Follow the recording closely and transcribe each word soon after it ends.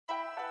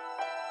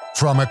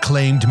From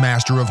acclaimed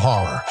master of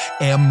horror,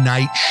 M.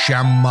 Night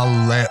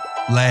Shyamalan.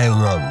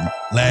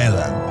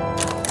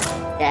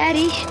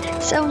 Daddy,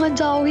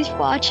 someone's always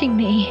watching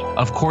me.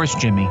 Of course,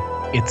 Jimmy.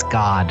 It's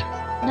God.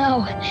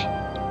 No,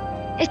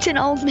 it's an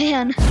old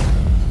man.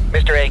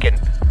 Mr. Aiken,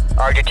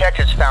 our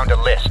detectives found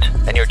a list,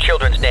 and your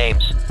children's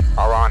names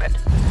are on it.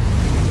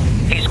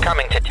 He's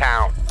coming to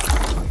town.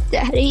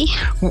 Daddy?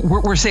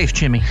 We're safe,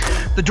 Jimmy.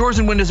 The doors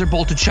and windows are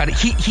bolted shut.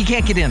 He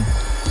can't get in.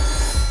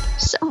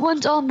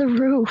 Someone's on the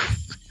roof.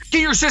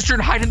 Get your sister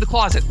and hide in the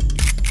closet.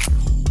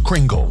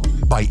 Kringle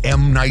by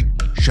M. Night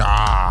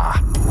Shah.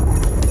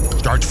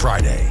 Starts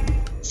Friday.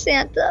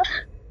 Santa,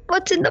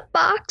 what's in the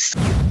box?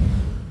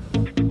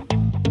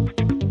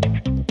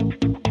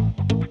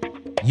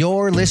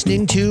 You're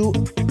listening to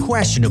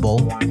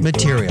Questionable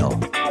Material,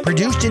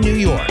 produced in New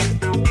York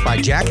by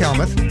Jack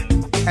Helmuth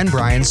and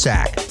Brian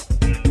Sack.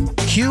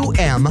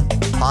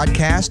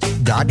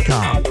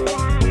 QMpodcast.com.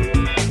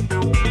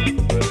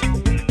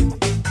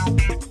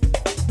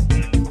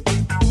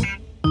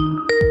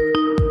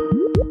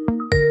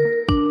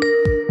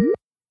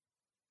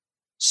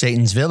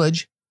 Satan's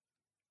Village.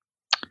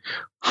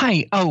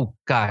 Hi. Oh,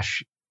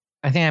 gosh.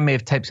 I think I may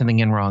have typed something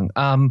in wrong.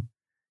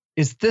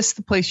 Is this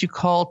the place you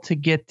call to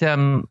get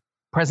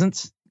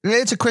presents?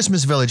 It's a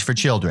Christmas village for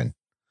children.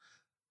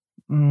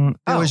 It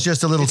was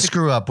just a little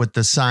screw up with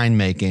the sign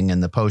making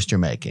and the poster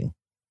making.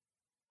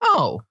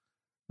 Oh.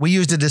 We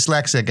used a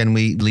dyslexic and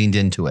we leaned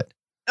into it.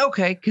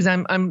 Okay, because I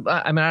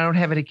don't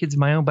have any kids of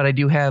my own, but I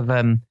do have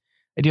a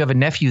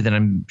nephew that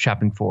I'm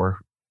shopping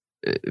for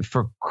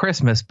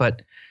Christmas.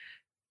 But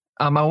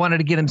I wanted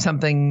to get him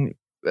something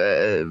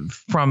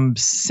from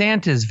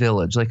Santa's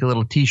Village, like a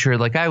little T-shirt,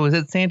 like I was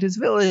at Santa's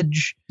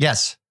Village.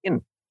 Yes.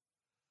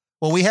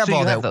 Well, we have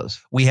all that. Those.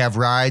 We have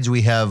rides.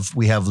 We have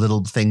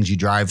little things you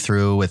drive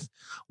through with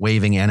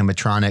waving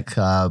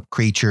animatronic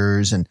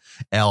creatures and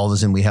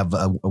elves, and we have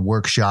a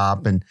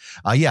workshop. And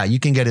you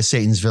can get a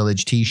Satan's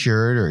Village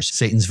T-shirt or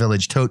Satan's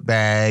Village tote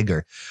bag,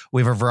 or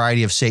we have a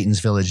variety of Satan's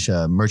Village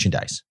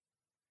merchandise.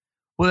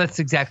 Well, that's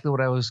exactly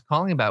what I was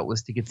calling about,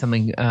 was to get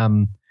something,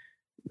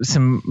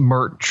 some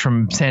merch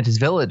from Santa's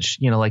Village.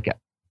 You know, like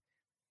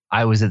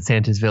I was at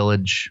Santa's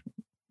Village.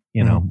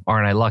 You know,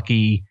 aren't I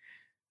lucky?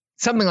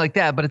 Something like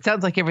that, but it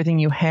sounds like everything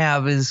you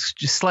have is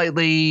just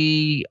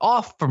slightly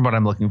off from what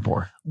I'm looking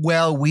for.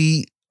 Well,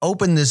 we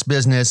opened this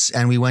business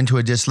and we went to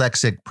a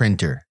dyslexic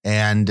printer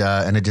and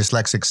a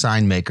dyslexic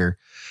sign maker.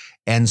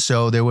 And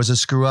so there was a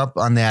screw up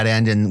on that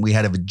end, and we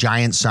had a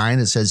giant sign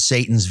that says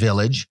Satan's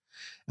Village.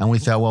 And we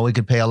thought, well, we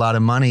could pay a lot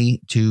of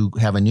money to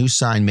have a new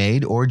sign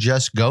made or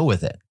just go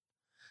with it.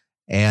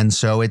 And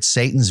so it's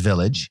Satan's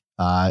Village.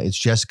 It's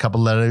just a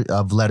couple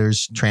of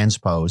letters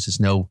transposed.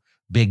 It's no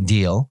big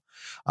deal.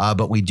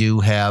 But we do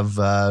have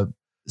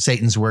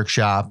Satan's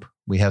Workshop.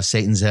 We have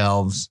Satan's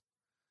Elves.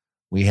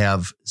 We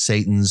have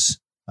Satan's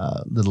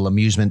little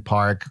amusement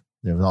park.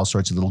 There are all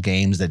sorts of little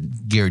games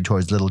that geared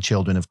towards little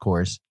children, of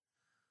course.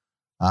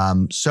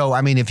 So,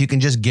 I mean, if you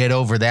can just get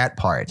over that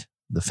part,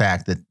 the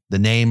fact that the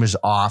name is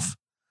off,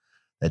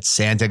 that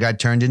Santa got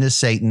turned into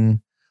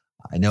Satan.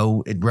 I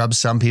know it rubs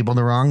some people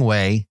the wrong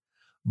way,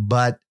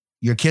 but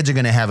your kids are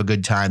going to have a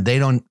good time. They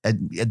don't,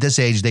 at this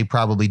age, they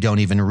probably don't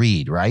even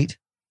read, right?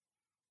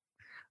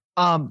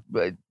 I'm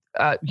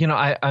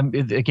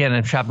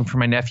shopping for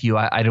my nephew.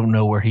 I don't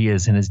know where he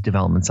is in his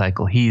development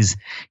cycle. He's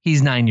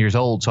 9 years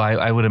old, so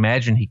I would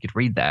imagine he could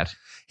read that.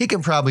 He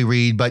can probably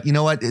read, but you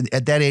know what?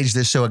 At that age,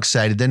 they're so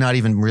excited. They're not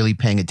even really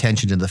paying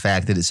attention to the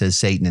fact that it says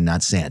Satan and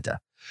not Santa.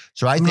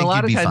 So I think a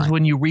lot of times fine.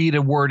 When you read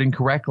a word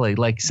incorrectly,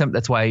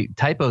 that's why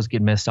typos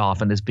get missed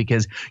often, is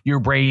because your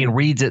brain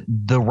reads it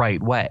the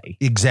right way.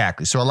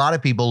 Exactly. So a lot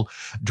of people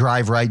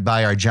drive right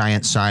by our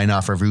giant sign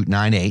off of Route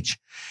 9H,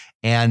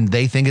 and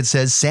they think it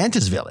says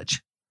Santa's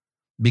Village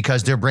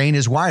because their brain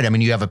is wired. I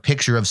mean, you have a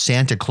picture of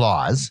Santa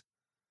Claus.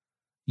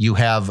 You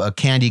have a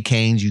candy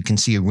canes. You can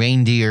see a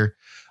reindeer.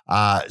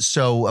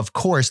 So of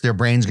course their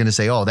brain's going to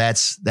say, oh,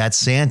 that's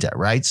Santa,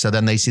 right? So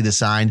then they see the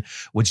sign,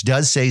 which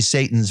does say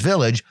Satan's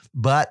Village,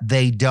 but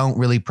they don't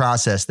really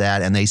process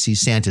that. And they see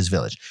Santa's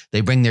Village.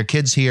 They bring their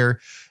kids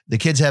here. The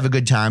kids have a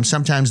good time.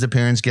 Sometimes the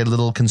parents get a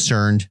little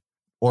concerned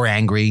or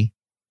angry,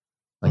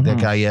 like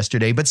that guy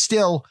yesterday, but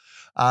still,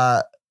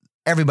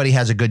 everybody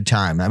has a good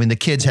time. I mean, the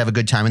kids have a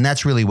good time, and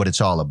that's really what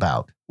it's all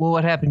about. Well,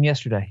 what happened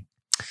yesterday?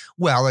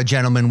 Well, a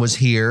gentleman was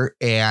here,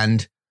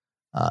 and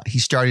he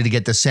started to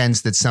get the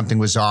sense that something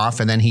was off,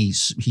 and then he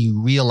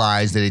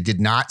realized that it did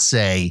not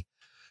say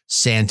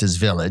Santa's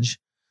Village.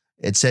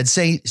 It said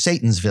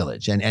Satan's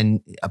Village,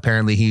 and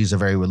apparently he's a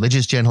very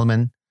religious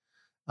gentleman,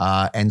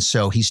 and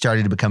so he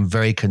started to become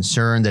very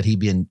concerned that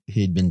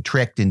he'd been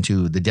tricked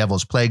into the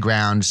devil's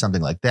playground,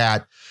 something like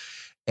that.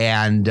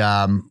 And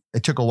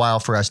it took a while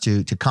for us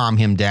to calm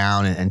him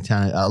down and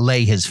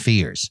allay his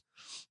fears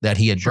that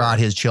he had brought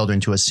his children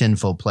to a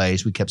sinful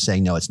place. We kept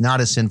saying, no, it's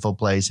not a sinful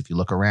place. If you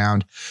look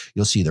around,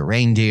 you'll see the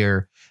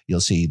reindeer,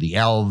 you'll see the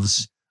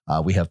elves,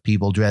 We have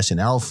people dressed in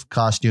elf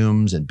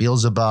costumes and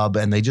Beelzebub,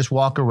 and they just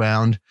walk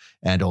around,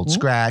 and Old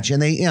Scratch,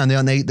 and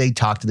they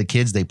talk to the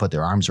kids. They put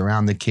their arms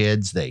around the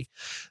kids. They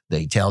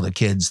tell the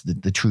kids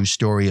the true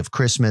story of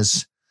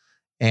Christmas,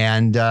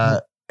 and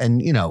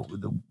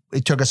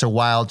it took us a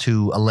while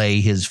to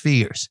allay his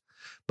fears,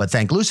 but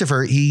thank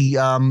Lucifer, he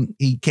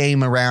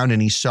came around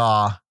and he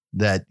saw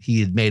that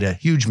he had made a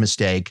huge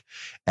mistake,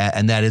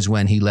 and that is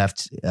when he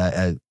left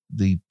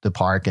the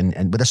park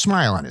and with a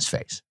smile on his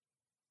face.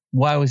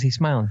 Why was he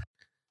smiling?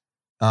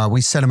 We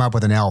set him up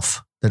with an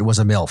elf that was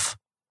a MILF.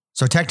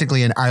 So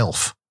technically an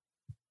elf.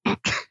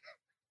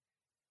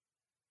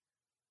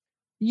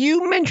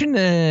 You mentioned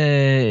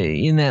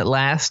in that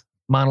last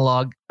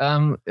monologue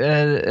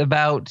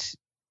about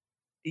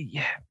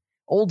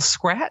Old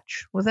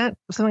Scratch. Was that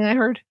something I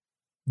heard?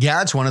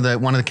 Yeah, it's one of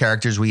the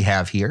characters we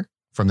have here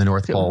from the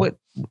North Pole.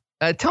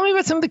 Tell me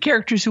about some of the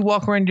characters who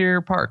walk around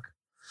your park.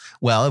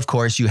 Well, of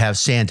course, you have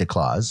Santa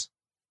Claus.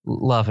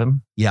 Love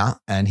him. Yeah,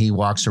 and he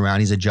walks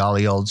around. He's a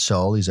jolly old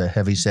soul. He's a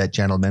heavyset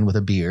gentleman with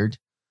a beard.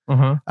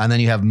 Uh-huh. And then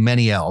you have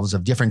many elves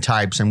of different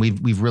types, and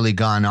we've really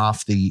gone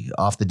off the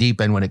deep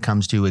end when it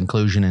comes to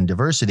inclusion and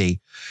diversity.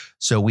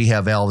 So we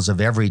have elves of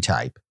every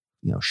type.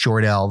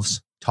 Short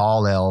elves,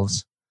 tall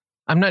elves.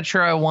 I'm not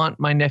sure I want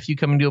my nephew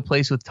coming to a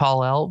place with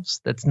tall elves.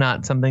 That's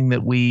not something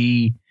that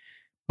we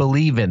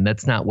believe in.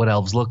 That's not what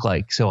elves look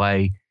like. So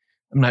I'm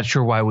not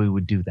sure why we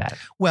would do that.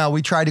 Well,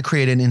 we try to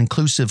create an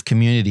inclusive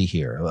community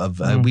here.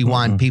 We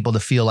want people to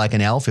feel like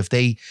an elf. If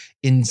they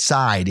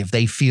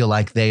feel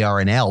like they are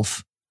an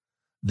elf,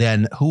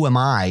 then who am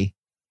I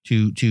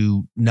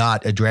to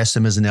not address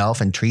them as an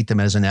elf and treat them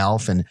as an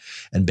elf and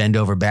bend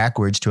over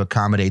backwards to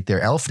accommodate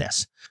their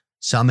elfness?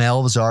 Some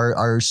elves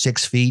are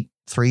 6 feet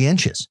 3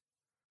 inches.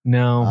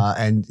 No,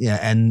 and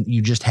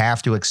you just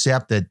have to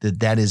accept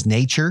that is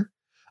nature.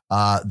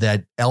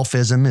 That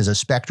elfism is a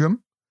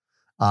spectrum.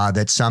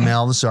 That some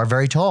elves are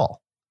very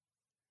tall.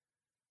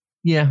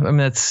 Yeah,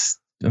 that's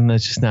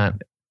just not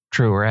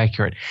true or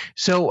accurate.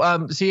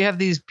 So you have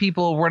these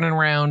people running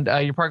around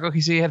your park. Okay,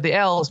 so you have the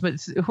elves, but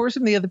who are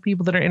some of the other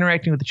people that are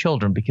interacting with the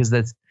children? Because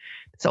that's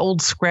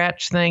Old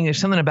Scratch thing. There's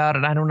something about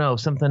it. I don't know.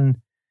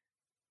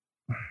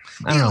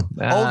 I don't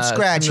know. Old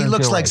Scratch. He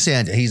looks like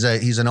Santa. He's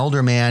an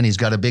older man. He's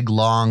got a big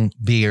long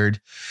beard,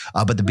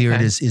 but the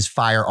beard is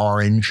fire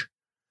orange.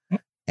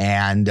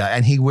 And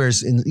he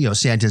wears,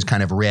 Santa's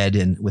kind of red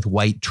and with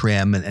white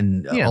trim,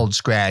 and Old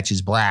Scratch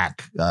is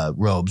black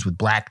robes with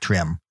black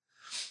trim,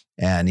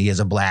 and he has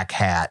a black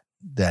hat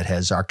that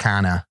has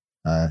arcana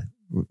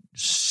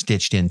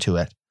stitched into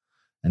it,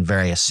 and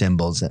various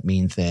symbols that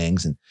mean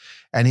things.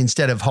 And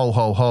instead of ho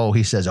ho ho,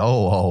 he says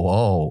oh ho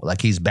ho,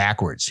 like he's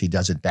backwards. He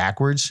does it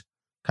backwards.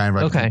 Kind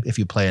of like if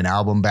you play an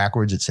album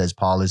backwards, it says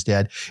Paul is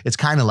dead. It's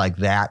kind of like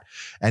that.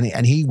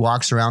 And he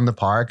walks around the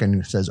park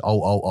and says,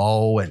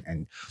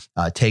 and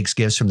takes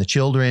gifts from the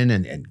children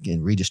and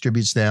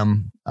redistributes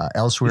them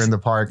elsewhere in the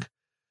park.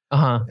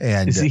 Uh-huh.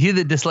 And is he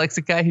the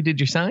dyslexic guy who did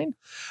your sign?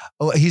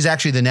 Oh, he's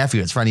actually the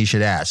nephew. It's funny you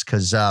should ask,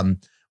 because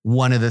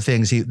one of the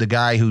things, the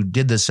guy who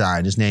did the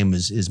sign, his name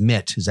is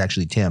Mitt, is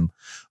actually Tim.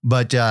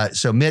 But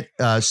so Mitt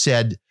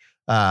said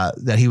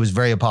that he was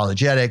very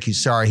apologetic. He's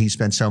sorry he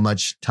spent so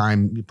much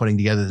time putting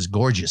together this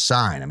gorgeous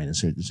sign. I mean,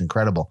 it's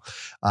incredible.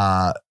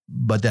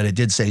 But that it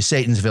did say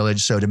Satan's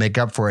Village. So to make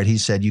up for it, he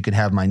said, you can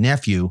have my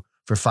nephew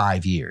for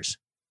 5 years.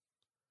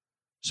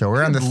 So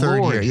we're on the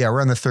third year. Yeah, we're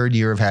on the third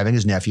year of having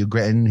his nephew,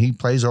 and he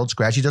plays Old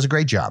Scratch. He does a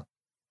great job.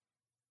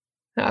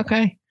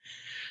 Okay.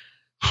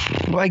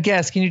 Well, I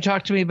guess, can you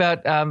talk to me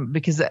about,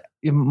 because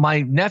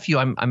my nephew,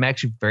 I'm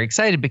actually very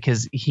excited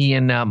because he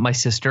and my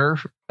sister,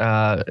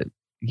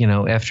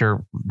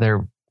 after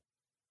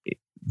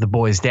the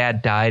boy's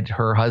dad died,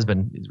 her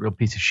husband is a real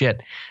piece of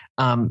shit.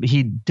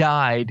 He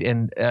died,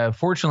 and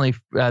fortunately,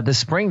 this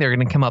spring they're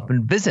going to come up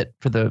and visit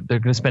they're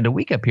going to spend a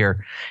week up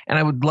here, and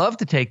I would love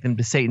to take them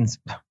to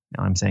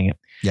now I'm saying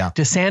it,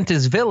 to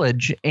Santa's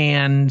Village,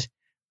 and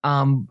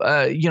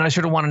I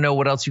sort of want to know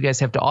what else you guys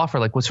have to offer.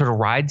 Like, what sort of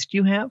rides do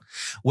you have?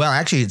 Well,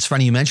 actually, it's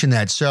funny you mentioned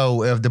that.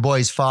 So, if the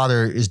boy's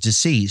father is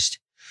deceased.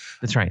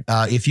 That's right.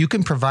 If you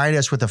can provide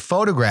us with a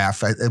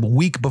photograph a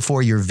week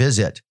before your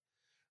visit,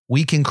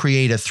 we can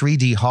create a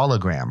 3D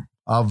hologram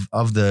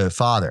of the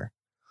father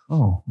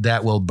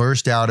that will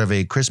burst out of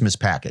a Christmas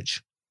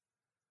package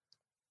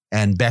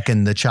and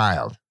beckon the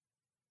child.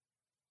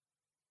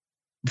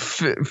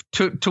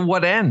 To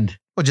what end?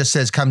 Well, it just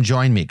says, come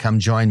join me. Come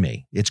join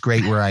me. It's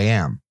great where I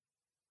am.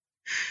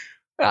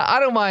 I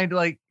don't mind,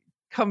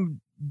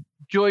 come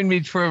join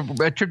me for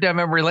a trip down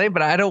memory lane,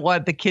 but I don't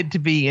want the kid to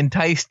be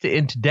enticed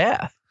into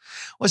death.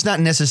 Well, it's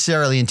not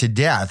necessarily into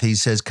death. He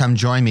says, come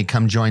join me,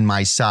 come join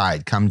my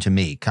side. Come to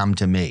me, come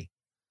to me.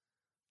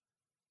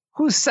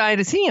 Whose side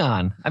is he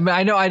on? I mean,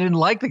 I know I didn't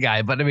like the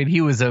guy, but I mean,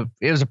 it was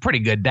a pretty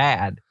good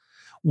dad.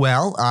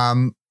 Well,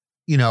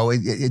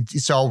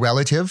 it's all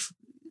relative.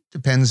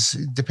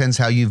 Depends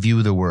how you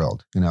view the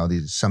world.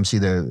 Some see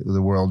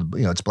the world,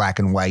 it's black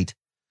and white,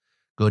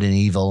 good and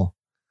evil,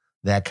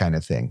 that kind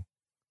of thing.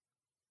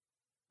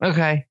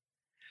 Okay.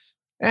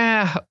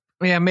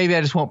 Yeah, maybe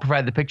I just won't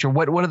provide the picture.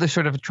 What other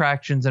sort of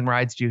attractions and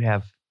rides do you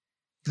have?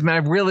 Because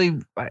I'm really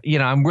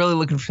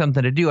looking for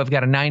something to do. I've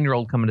got a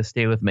 9-year-old coming to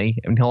stay with me,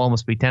 and he'll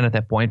almost be 10 at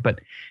that point. But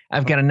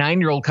I've got a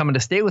 9-year-old coming to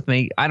stay with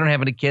me. I don't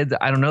have any kids.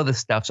 I don't know this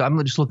stuff, so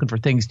I'm just looking for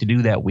things to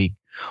do that week.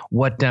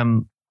 What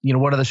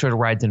other sort of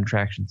rides and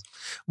attractions?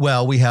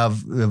 Well, we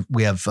have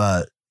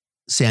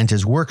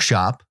Santa's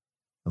Workshop,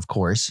 of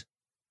course.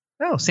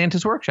 Oh,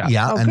 Santa's Workshop.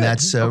 Yeah, and good.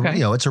 that's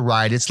it's a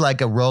ride. It's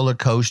like a roller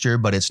coaster,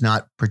 but it's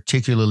not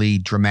particularly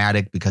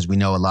dramatic because we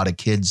know a lot of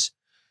kids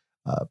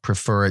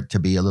prefer it to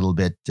be a little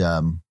bit,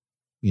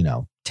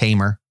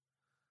 tamer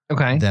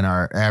than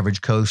our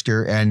average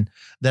coaster. And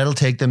that'll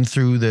take them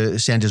through the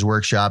Santa's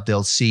Workshop.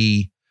 They'll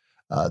see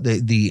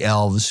the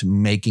elves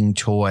making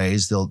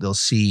toys. They'll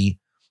see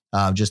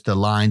just the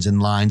lines and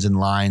lines and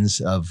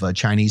lines of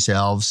Chinese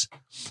elves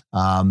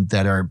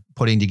that are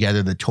putting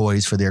together the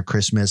toys for their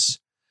Christmas.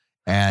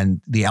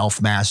 And the elf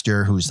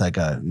master, who's like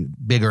a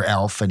bigger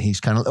elf, and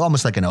he's kind of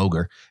almost like an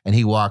ogre, and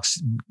he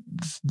walks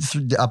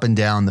up and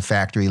down the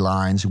factory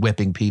lines,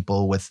 whipping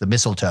people with the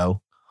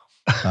mistletoe,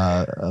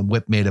 a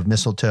whip made of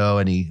mistletoe,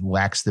 and he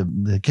whacks to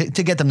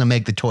get them to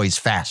make the toys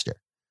faster.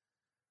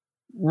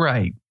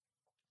 Right.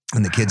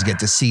 And the kids get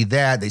to see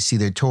that. They see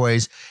their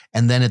toys.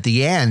 And then at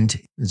the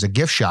end, there's a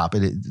gift shop.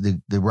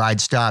 The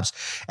ride stops,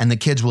 and the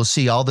kids will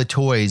see all the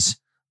toys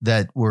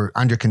that were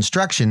under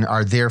construction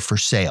are there for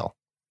sale.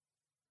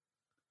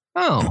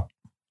 Oh.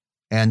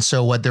 And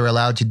so what they're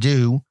allowed to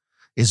do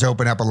is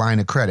open up a line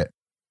of credit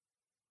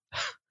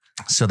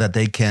so that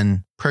they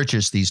can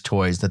purchase these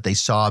toys that they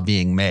saw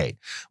being made,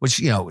 which,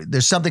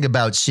 there's something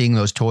about seeing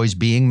those toys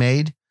being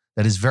made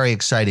that is very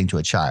exciting to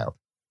a child.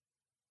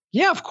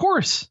 Yeah, of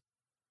course.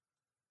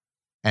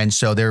 And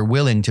so they're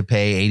willing to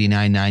pay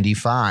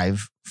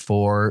 $89.95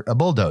 for a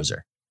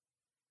bulldozer.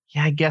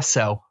 Yeah, I guess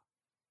so.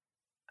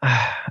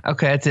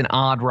 Okay, it's an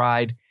odd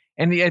ride.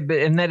 And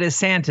that is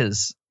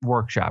Santa's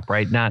Workshop,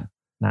 right? Not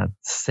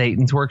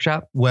Satan's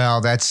Workshop.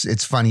 Well,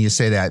 it's funny you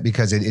say that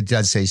because it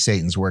does say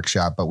Satan's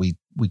Workshop, but we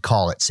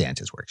call it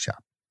Santa's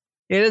Workshop.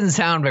 It doesn't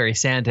sound very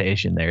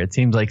Santa-ish in there. It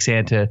seems like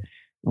Santa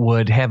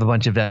would have a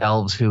bunch of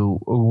elves who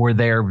were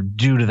there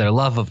due to their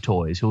love of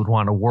toys, who would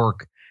want to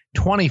work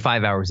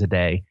 25 hours a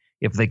day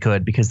if they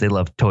could because they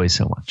love toys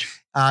so much.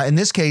 In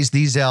this case,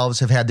 these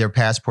elves have had their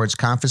passports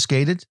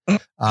confiscated.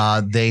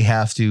 They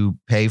have to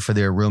pay for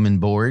their room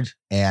and board.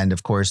 And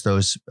of course,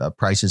 those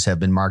prices have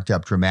been marked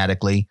up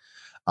dramatically.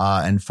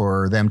 And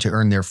for them to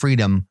earn their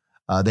freedom,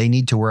 they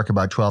need to work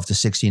about 12 to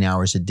 16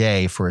 hours a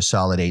day for a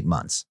solid 8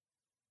 months.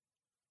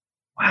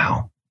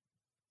 Wow.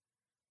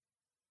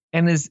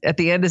 And at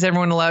the end, is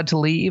everyone allowed to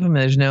leave? I mean,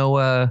 there's no,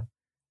 I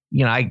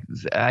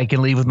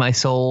can leave with my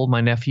soul.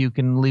 My nephew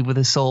can leave with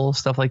his soul,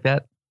 stuff like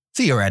that.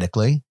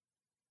 Theoretically.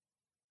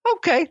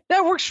 Okay,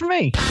 that works for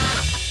me.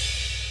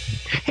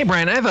 Hey,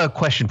 Brian, I have a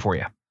question for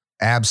you.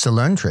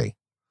 Absolutely.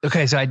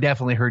 Okay, so I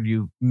definitely heard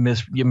you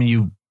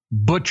you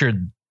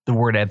butchered the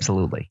word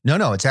absolutely.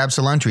 No, it's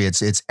absolutely.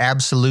 It's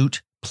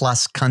absolute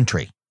plus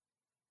country.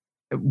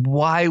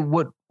 Why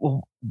would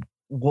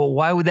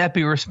that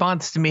be a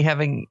response to me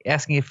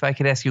asking if I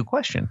could ask you a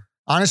question?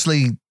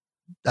 Honestly,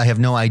 I have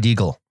no idea.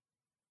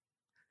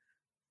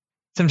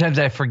 Sometimes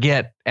I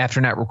forget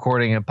after not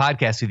recording a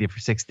podcast with you for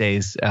 6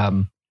 days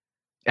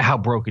how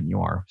broken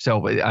you are.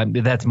 So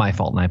that's my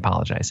fault, and I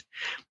apologize.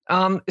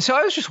 So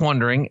I was just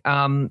wondering,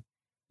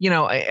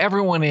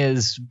 everyone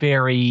is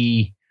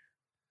very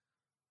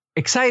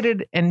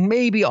excited and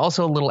maybe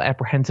also a little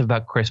apprehensive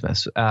about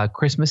Christmas.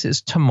 Christmas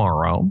is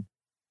tomorrow.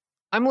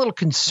 I'm a little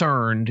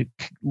concerned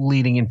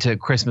leading into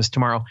Christmas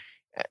tomorrow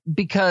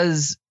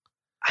because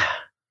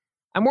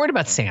I'm worried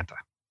about Santa.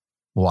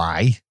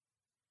 Why?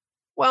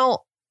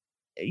 Well,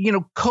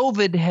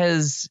 COVID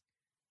has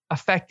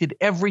affected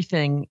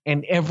everything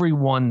and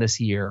everyone this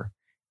year.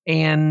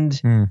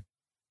 And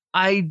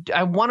I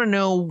want to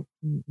know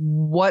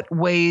what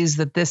ways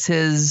that this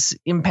has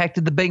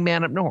impacted the big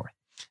man up north.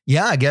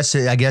 Yeah, I guess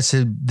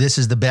this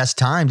is the best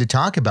time to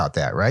talk about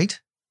that, right?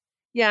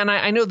 Yeah, and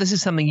I know this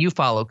is something you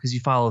follow because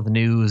you follow the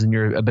news and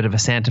you're a bit of a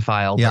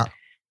Santa-phile. Yeah.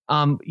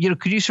 But,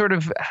 could you sort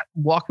of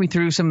walk me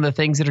through some of the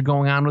things that are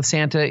going on with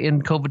Santa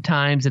in COVID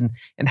times and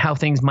how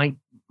things might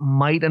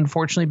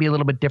unfortunately be a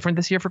little bit different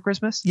this year for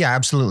Christmas? Yeah,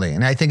 absolutely.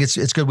 And I think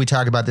it's good we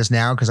talk about this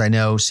now because I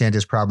know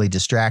Santa's probably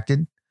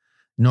distracted.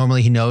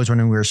 Normally he knows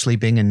when we're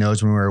sleeping and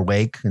knows when we're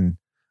awake and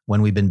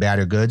when we've been bad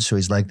or good. So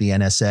he's like the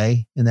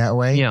NSA in that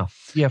way. Yeah,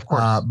 of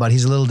course. But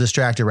he's a little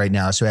distracted right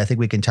now. So I think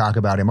we can talk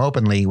about him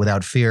openly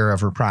without fear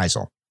of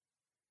reprisal.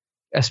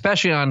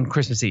 Especially on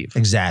Christmas Eve.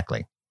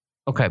 Exactly.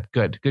 Okay,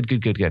 good.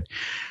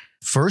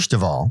 First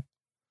of all,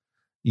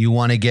 you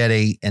want to get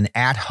an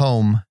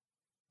at-home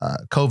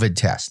COVID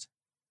test.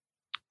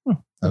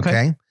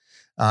 Okay.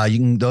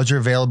 Those are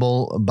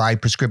available by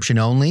prescription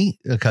only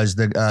because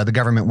the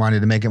government wanted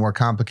to make it more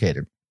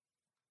complicated.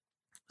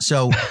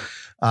 So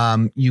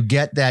you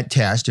get that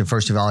test. And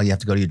first of all, you have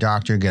to go to your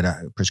doctor and get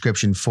a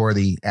prescription for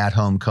the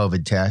at-home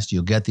COVID test.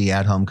 You'll get the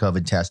at-home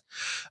COVID test.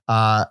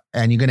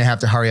 And you're going to have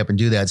to hurry up and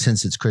do that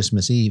since it's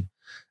Christmas Eve.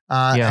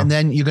 And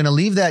then you're going to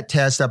leave that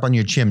test up on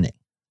your chimney.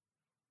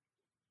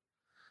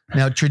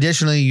 Now,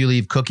 traditionally, you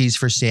leave cookies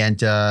for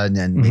Santa and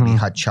then maybe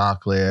hot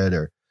chocolate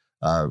or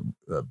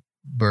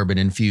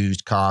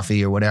bourbon-infused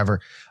coffee or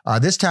whatever.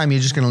 This time,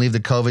 you're just going to leave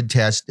the COVID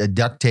test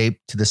duct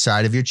taped to the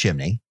side of your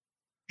chimney.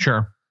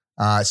 Sure.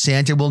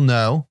 Santa will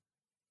know,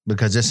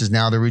 because this is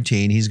now the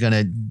routine. He's going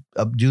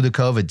to do the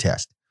COVID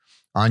test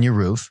on your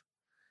roof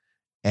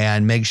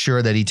and make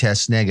sure that he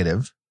tests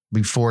negative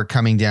before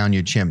coming down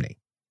your chimney.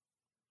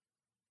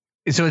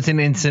 So it's an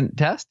instant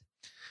test?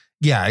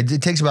 Yeah,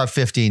 it takes about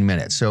 15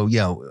 minutes. So,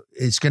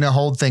 it's going to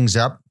hold things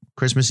up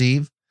Christmas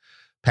Eve.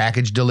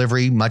 Package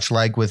delivery, much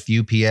like with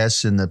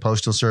UPS and the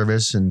Postal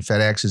Service and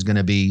FedEx, is going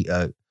to be,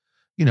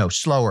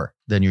 slower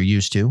than you're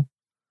used to.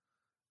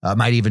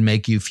 Might even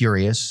make you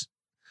furious.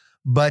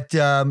 But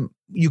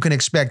you can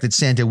expect that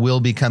Santa will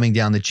be coming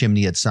down the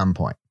chimney at some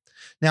point.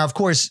 Now, of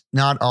course,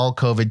 not all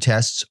COVID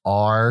tests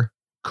are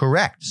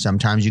correct.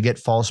 Sometimes you get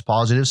false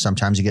positives.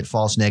 Sometimes you get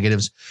false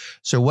negatives.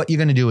 So what you're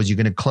going to do is you're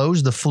going to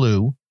close the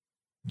flue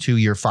to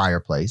your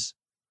fireplace.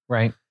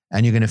 Right.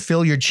 And you're going to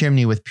fill your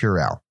chimney with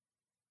Purell.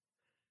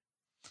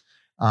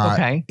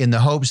 Okay. In the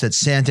hopes that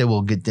Santa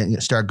will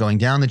start going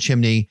down the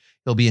chimney.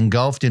 He'll be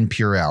engulfed in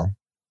Purell,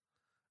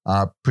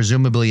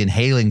 presumably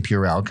inhaling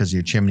Purell, because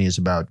your chimney is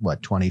about,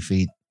 20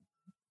 feet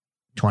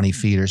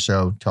or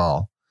so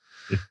tall.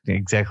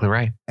 Exactly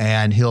right.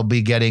 And he'll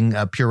be getting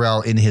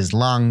Purell in his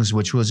lungs,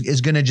 which is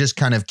going to just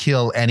kind of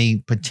kill any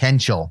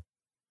potential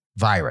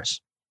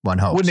virus, one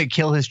hopes. Wouldn't it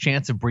kill his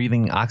chance of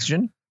breathing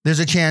oxygen? There's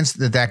a chance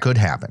that could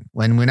happen.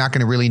 When we're not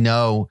going to really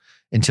know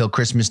until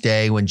Christmas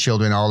Day, when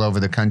children all over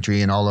the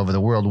country and all over the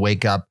world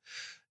wake up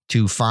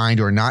to find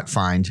or not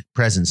find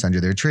presents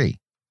under their tree.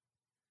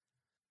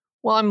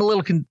 Well, I'm a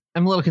little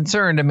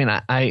concerned. I mean,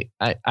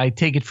 I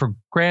take it for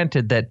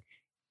granted that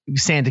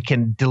Santa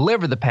can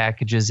deliver the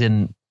packages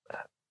in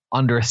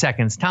under a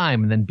second's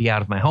time and then be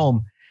out of my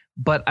home.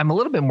 But I'm a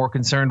little bit more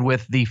concerned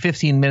with the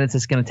 15 minutes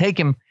it's going to take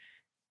him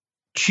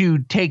to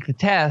take the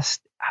test.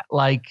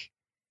 Like,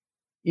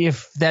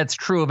 if that's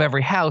true of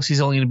every house,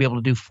 he's only going to be able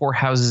to do 4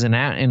 houses in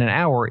an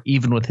hour,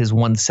 even with his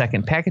 1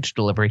 second package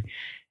delivery.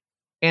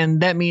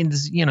 And that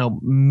means,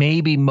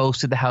 maybe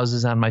most of the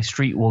houses on my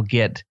street will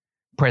get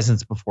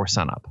presents before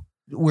sunup.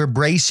 We're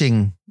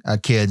bracing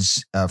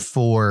kids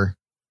for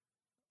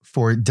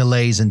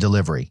delays in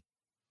delivery.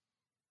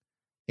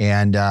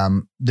 And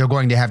they're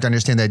going to have to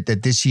understand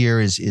that this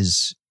year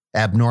is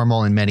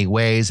abnormal in many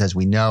ways, as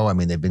we know. I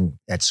mean, they've been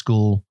at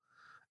school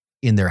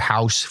in their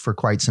house for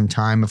quite some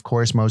time, of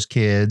course, most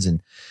kids,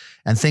 and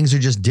things are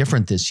just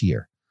different this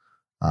year.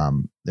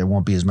 There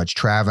won't be as much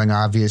traveling,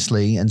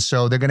 obviously. And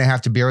so they're going to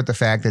have to bear with the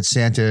fact that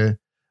Santa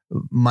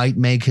might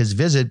make his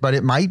visit, but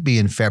it might be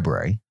in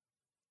February.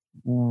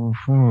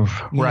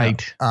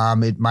 Right.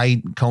 It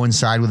might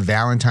coincide with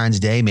Valentine's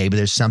Day. Maybe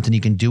there's something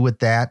you can do with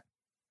that.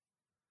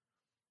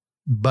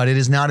 But it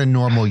is not a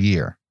normal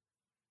year.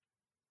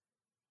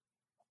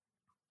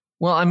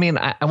 Well, I mean,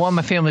 I want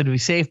my family to be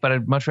safe, but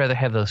I'd much rather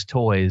have those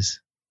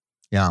toys.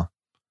 Yeah.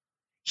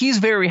 He's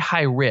very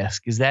high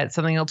risk. Is that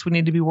something else we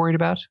need to be worried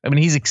about? I mean,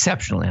 he's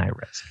exceptionally high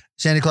risk.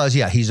 Santa Claus,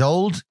 yeah, he's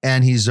old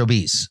and he's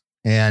obese.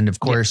 And of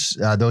course,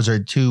 those are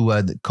two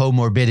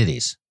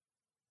comorbidities.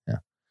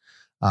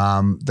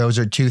 Yeah. Those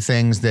are two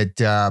things that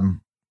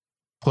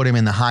put him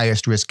in the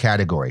highest risk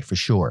category for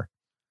sure.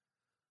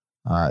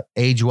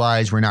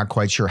 Age-wise, we're not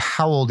quite sure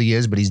how old he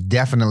is, but he's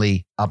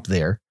definitely up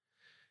there.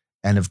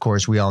 And of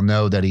course, we all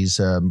know that he's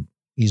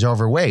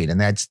overweight,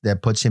 and that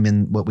puts him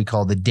in what we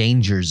call the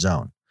danger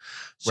zone.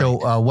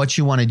 So what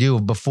you want to do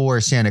before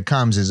Santa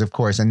comes is, of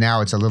course, and now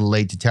it's a little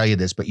late to tell you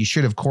this, but you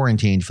should have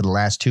quarantined for the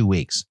last 2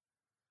 weeks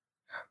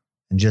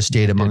and just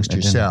stayed amongst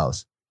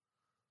yourselves.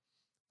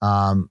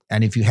 And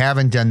if you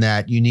haven't done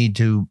that, you need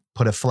to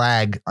put a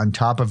flag on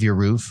top of your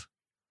roof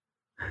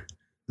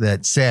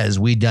that says,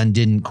 "We done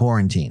didn't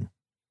quarantine."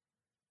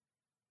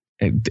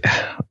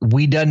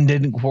 We done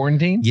didn't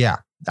quarantine? Yeah.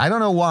 I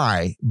don't know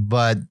why,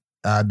 but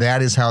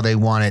that is how they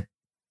want it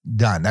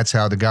done. That's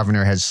how the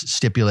governor has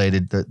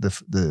stipulated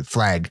the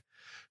flag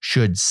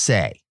should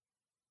say.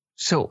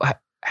 So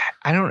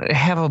I don't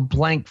have a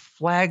blank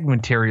flag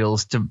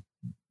materials to.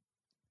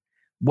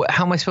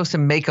 How am I supposed to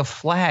make a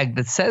flag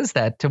that says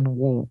that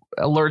to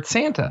alert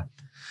Santa?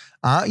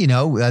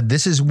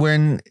 This is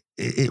when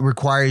it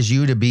requires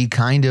you to be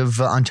kind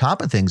of on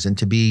top of things and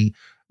to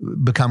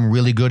become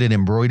really good at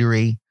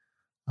embroidery,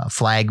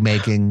 flag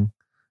making,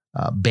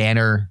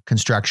 banner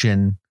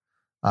construction,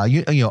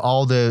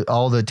 all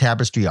the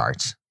tapestry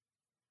arts.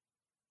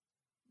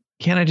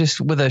 Can't I just,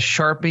 with a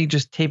Sharpie,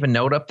 just tape a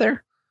note up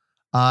there?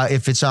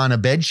 If it's on a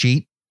bed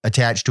sheet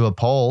attached to a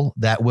pole,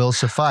 that will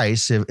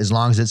suffice as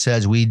long as it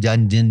says "We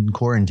done didn't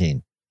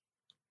quarantine."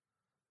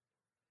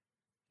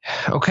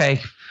 Okay,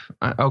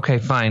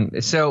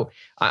 fine. So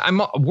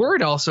I'm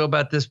worried also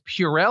about this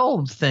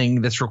Purell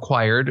thing that's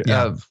required.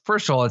 Yeah.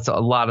 First of all, it's a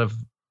lot of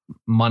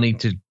money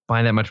to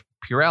buy that much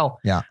Purell.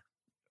 Yeah.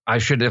 I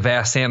should have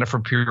asked Santa for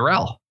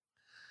Purell.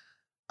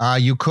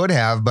 You could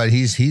have, but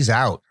he's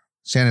out.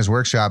 Santa's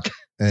workshop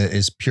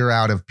is pure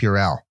out of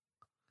Purell.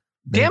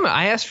 Damn it.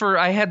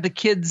 I had the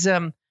kids,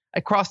 I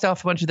crossed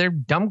off a bunch of their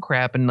dumb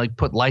crap and like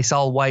put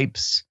Lysol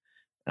wipes,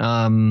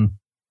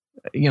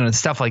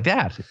 stuff like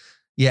that.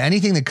 Yeah,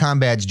 anything that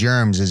combats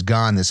germs is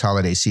gone this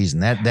holiday season.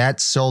 That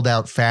sold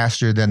out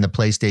faster than the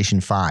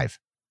PlayStation 5.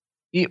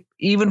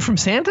 Even from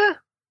Santa?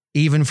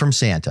 Even from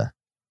Santa.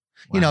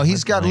 Wow,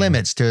 he's got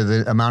limits to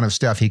the amount of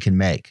stuff he can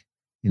make.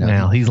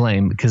 Well, he's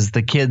lame because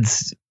the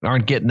kids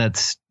aren't getting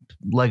that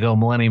Lego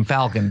Millennium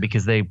Falcon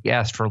because they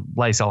asked for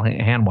Lysol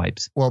hand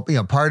wipes. Well,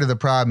 part of the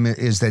problem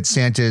is that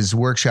Santa's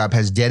workshop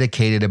has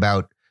dedicated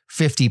about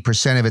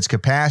 50% of its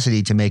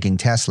capacity to making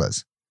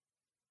Teslas.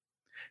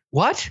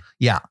 What?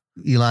 Yeah.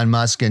 Elon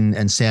Musk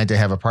and Santa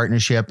have a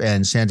partnership,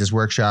 and Santa's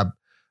workshop,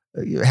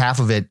 half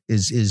of it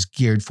is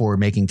geared for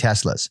making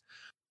Teslas.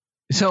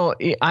 So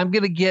I'm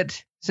going to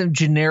get some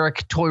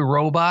generic toy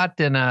robot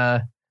and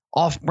a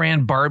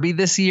off-brand Barbie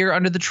this year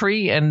under the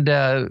tree, and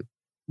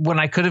when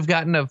I could have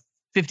gotten a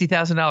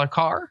 $50,000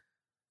 car?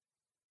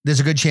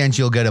 There's a good chance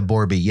you'll get a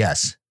Barbie,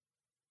 yes.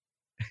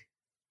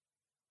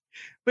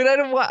 But I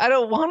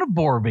don't want a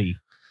Barbie.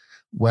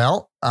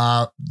 Well,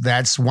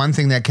 that's one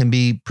thing that can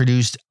be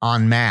produced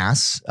en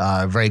masse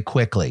very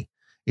quickly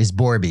is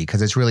Barbie,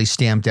 because it's really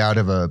stamped out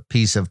of a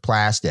piece of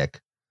plastic.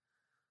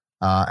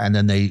 And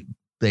then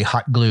they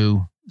hot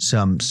glue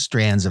some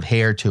strands of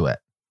hair to it.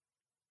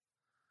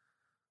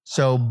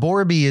 So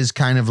Barbie is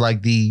kind of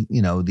like the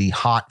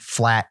hot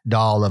flat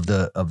doll of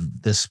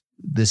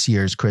this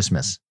year's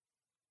Christmas.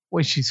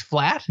 Wait, she's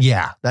flat?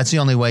 Yeah, that's the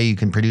only way you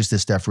can produce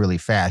this stuff really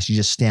fast. You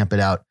just stamp it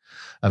out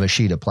of a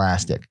sheet of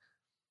plastic.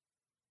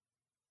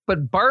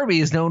 But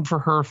Barbie is known for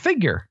her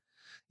figure.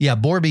 Yeah,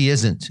 Barbie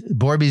isn't.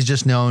 Barbie is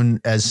just known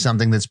as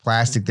something that's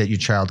plastic that your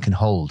child can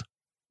hold.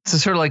 So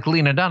sort of like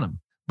Lena Dunham.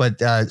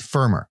 But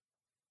firmer.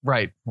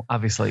 Right,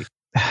 obviously.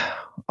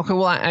 Okay,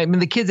 well, I mean,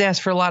 the kids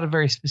asked for a lot of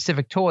very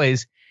specific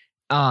toys.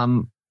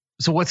 So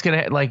what's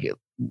going to,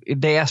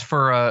 they asked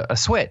for a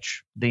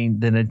Switch, the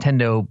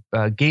Nintendo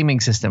gaming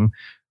system.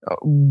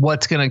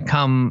 What's going to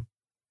come?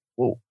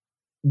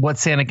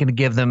 What's Santa going to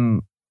give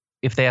them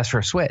if they ask for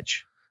a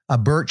Switch? A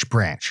birch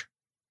branch.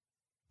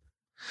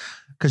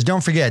 Because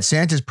don't forget,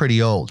 Santa's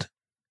pretty old.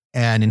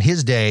 And in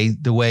his day,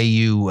 the way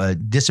you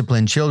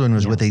disciplined children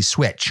was with a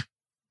switch.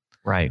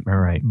 Right.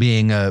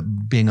 Being a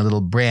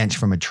little branch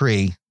from a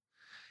tree.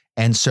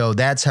 And so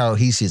that's how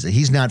he sees it.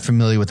 He's not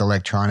familiar with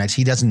electronics.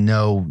 He doesn't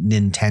know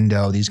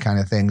Nintendo, these kind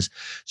of things.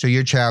 So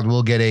your child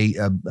will get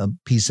a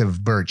piece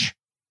of birch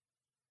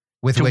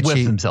with to which whip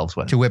he themselves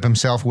with. To whip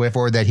himself with,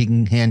 or that he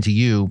can hand to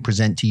you,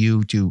 present to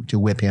you to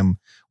whip him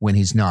when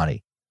he's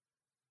naughty.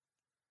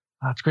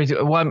 That's crazy.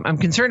 Well, I'm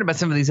concerned about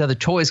some of these other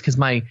toys because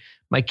my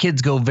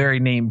kids go very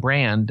name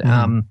brand.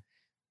 Mm-hmm.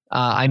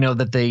 I know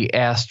that they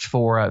asked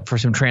for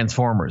some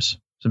Transformers,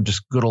 some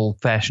just good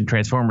old fashioned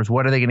Transformers.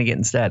 What are they going to get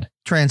instead?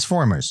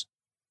 Transformers.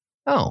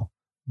 Oh,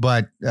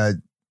 but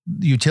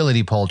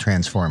utility pole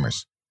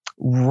Transformers.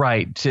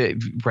 Right,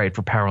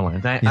 for power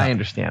lines. I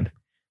understand.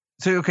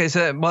 So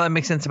that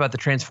makes sense about the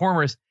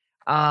Transformers.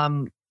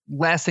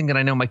 Last thing that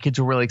I know my kids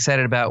were really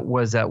excited about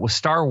was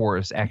Star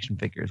Wars action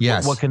figures.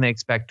 Yes. What can they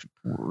expect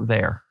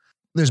there?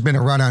 There's been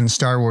a run on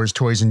Star Wars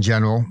toys in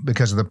general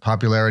because of the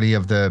popularity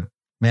of the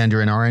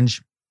Mandarin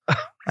Orange.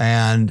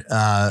 And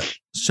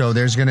so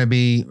there's going to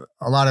be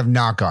a lot of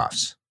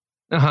knockoffs.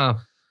 Uh-huh.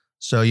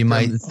 So you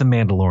might... It's the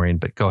Mandalorian,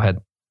 but go ahead.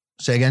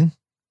 Say again?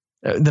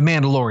 The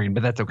Mandalorian,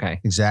 but that's okay.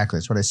 Exactly.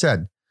 That's what I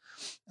said.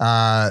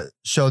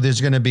 So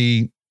there's going to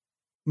be...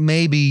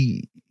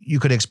 Maybe you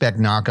could expect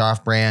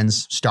knockoff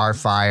brands,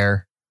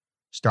 Starfire,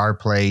 Star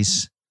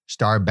Place,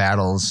 Star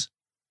Battles,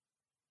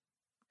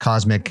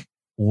 Cosmic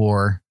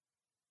War,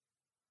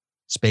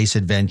 Space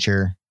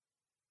Adventure.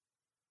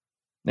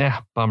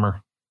 Yeah,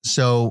 bummer.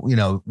 So,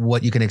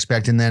 what you can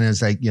expect in then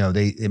is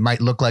it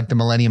might look like the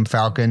Millennium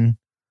Falcon,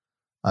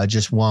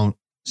 just won't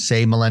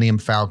say Millennium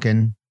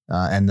Falcon,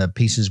 and the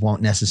pieces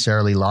won't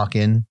necessarily lock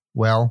in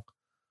well.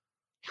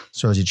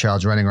 So as your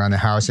child's running around the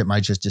house, it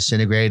might just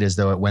disintegrate as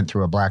though it went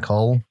through a black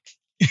hole.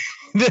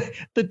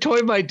 The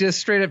toy might just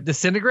straight up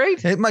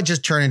disintegrate? It might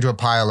just turn into a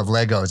pile of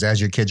Legos as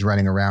your kid's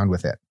running around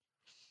with it.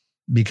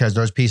 Because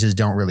those pieces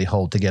don't really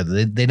hold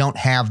together. They don't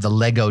have the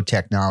Lego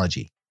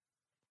technology,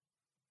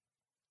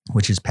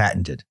 which is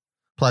patented.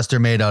 Plus, they're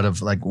made out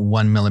of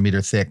 1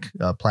 millimeter thick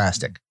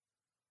plastic.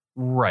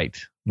 Right.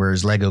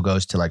 Whereas Lego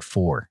goes to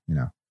 4,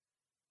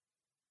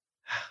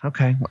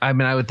 Okay. I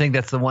mean, I would think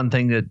that's the one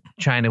thing that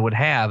China would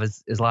have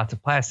is lots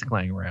of plastic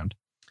laying around.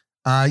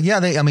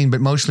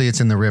 But mostly it's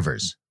in the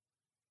rivers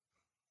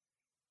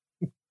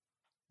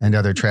and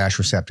other trash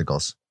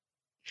receptacles.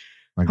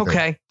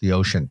 Okay. The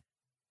ocean.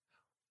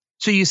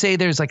 So you say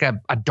there's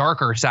a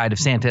darker side of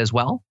Santa as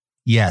well?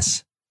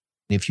 Yes.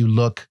 If you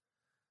look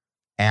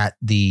at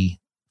the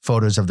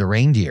photos of the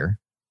reindeer,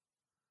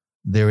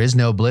 there is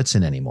no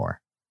Blitzen anymore.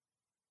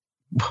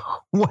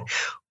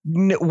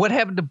 What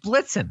happened to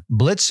Blitzen?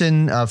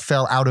 Blitzen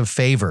fell out of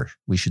favor,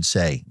 we should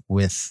say,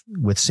 with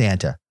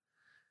Santa.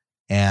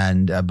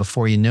 And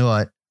before you knew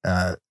it,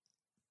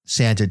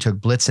 Santa took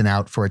Blitzen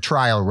out for a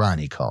trial run,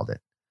 he called it.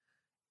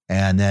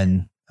 And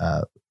then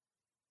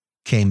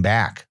came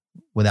back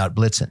without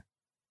Blitzen.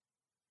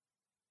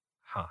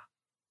 Huh.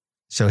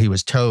 So he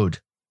was towed.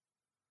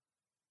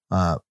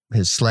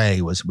 His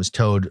sleigh was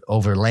towed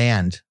over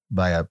land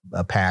by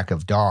a pack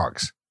of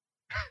dogs.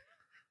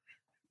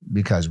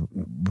 Because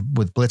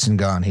with Blitzen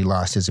gone, he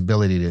lost his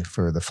ability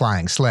for the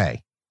flying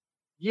sleigh.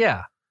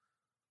 Yeah.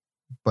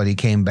 But he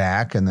came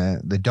back, and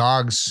the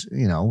dogs,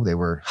 they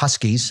were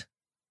huskies.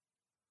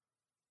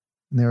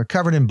 And they were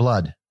covered in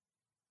blood.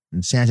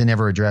 And Santa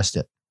never addressed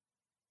it.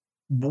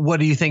 What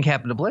do you think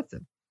happened to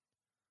Blitzen?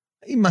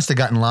 He must have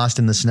gotten lost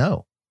in the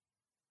snow.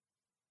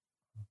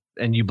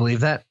 And you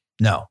believe that?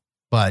 No.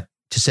 But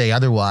to say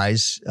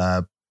otherwise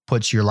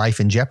puts your life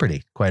in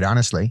jeopardy, quite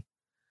honestly.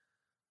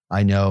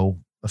 I know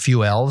a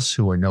few elves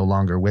who are no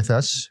longer with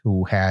us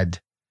who had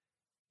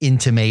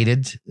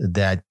intimated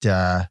that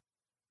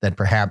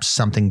perhaps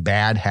something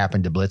bad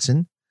happened to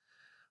Blitzen.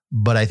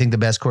 But I think the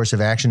best course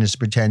of action is to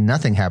pretend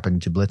nothing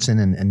happened to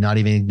Blitzen and not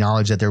even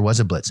acknowledge that there was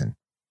a Blitzen.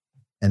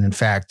 And in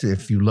fact,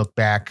 if you look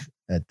back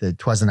at the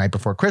Twas the Night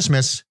Before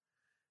Christmas,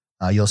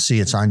 you'll see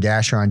it's on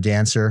Dasher, on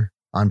Dancer,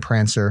 on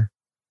Prancer,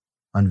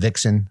 on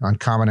Vixen, on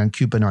Comet, on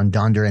Cupid, on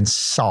Donder, and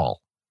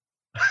Saul.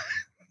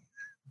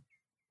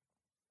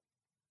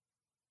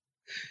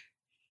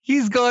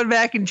 He's gone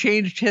back and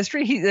changed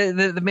history.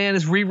 The man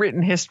has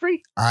rewritten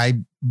history.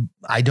 I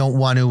don't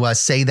want to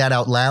say that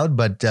out loud,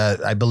 but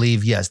I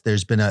believe, yes,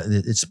 there's been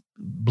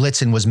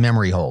Blitzen was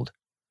memory hold.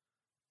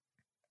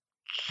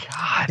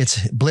 God.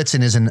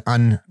 Blitzen is an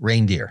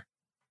un-reindeer.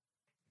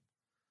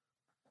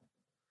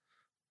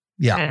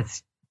 Yeah.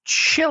 That's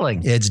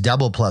chilling. It's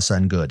double plus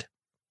ungood.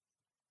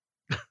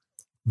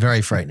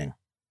 Very frightening.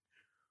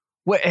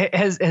 What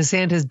has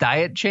Santa's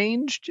diet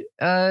changed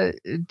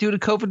due to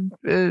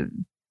COVID?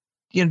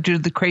 Due to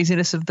the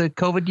craziness of the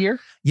COVID year?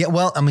 Yeah,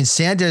 well, I mean,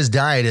 Santa's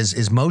diet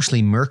is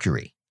mostly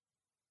mercury.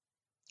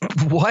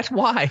 What?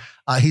 Why?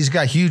 He's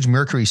got huge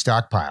mercury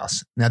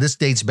stockpiles. Now, this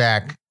dates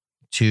back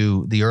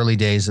to the early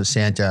days of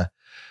Santa.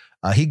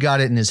 He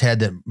got it in his head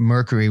that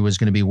mercury was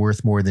going to be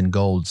worth more than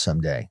gold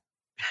someday.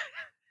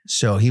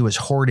 So he was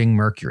hoarding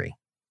mercury.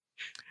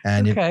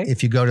 And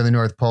if you go to the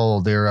North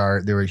Pole, there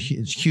are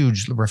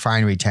huge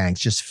refinery tanks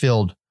just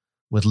filled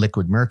with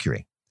liquid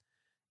mercury.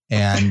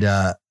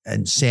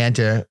 And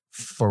Santa,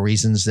 for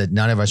reasons that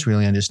none of us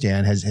really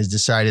understand, has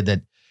decided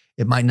that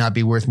it might not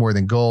be worth more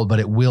than gold, but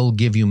it will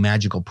give you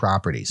magical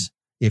properties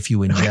if you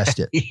ingest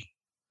it.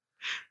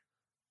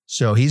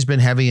 So he's been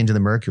heavy into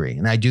the mercury.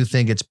 And I do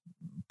think it's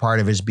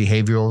part of his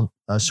behavioral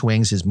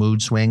swings, his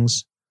mood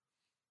swings.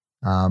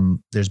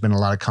 There's been a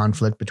lot of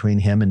conflict between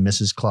him and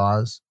Mrs.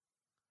 Claus.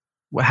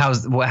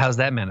 How's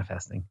that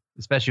manifesting?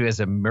 Especially as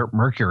a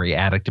mercury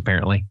addict,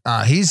 apparently.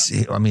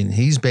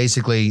 He's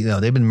basically,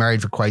 they've been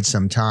married for quite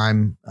some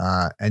time.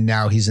 And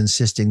now he's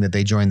insisting that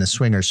they join the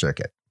swinger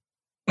circuit,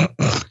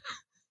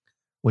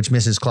 which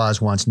Mrs.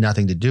 Claus wants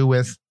nothing to do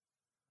with.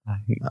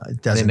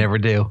 They never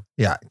do.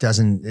 Yeah. It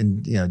doesn't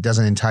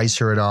entice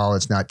her at all.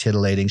 It's not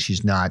titillating.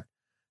 She's not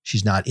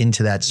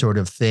into that sort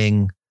of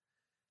thing.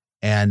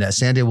 And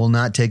Santa will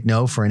not take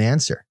no for an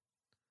answer.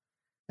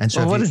 And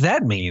so, what does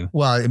that mean?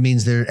 Well, it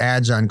means there are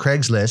ads on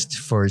Craigslist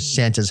for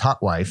Santa's hot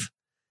wife,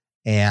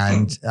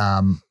 and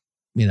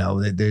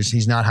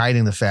he's not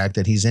hiding the fact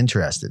that he's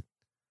interested.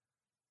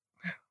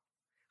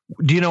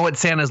 Do you know what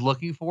Santa's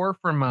looking for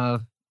from a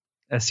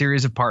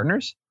series of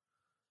partners?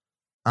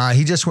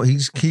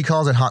 He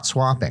calls it hot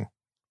swapping,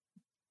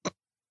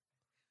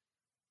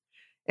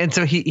 and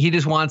so he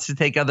just wants to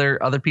take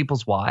other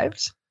people's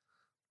wives.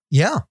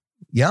 Yeah.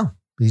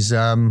 He's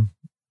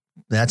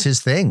that's his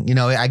thing.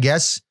 I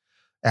guess.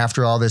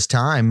 After all this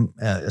time,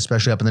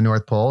 especially up in the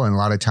North Pole and a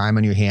lot of time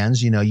on your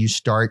hands, you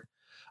start,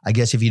 I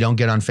guess if you don't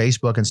get on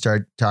Facebook and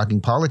start talking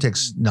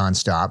politics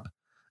nonstop,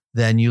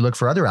 then you look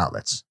for other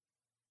outlets.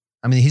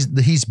 I mean, he's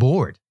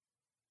bored.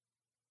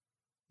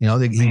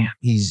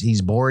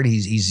 He's bored.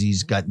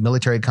 He's got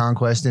military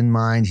conquest in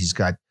mind. He's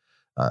got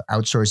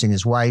outsourcing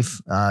his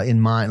wife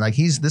in mind. Like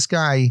this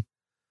guy,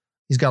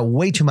 he's got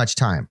way too much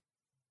time.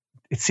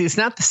 It's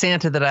not the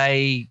Santa that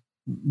I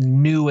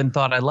knew and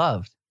thought I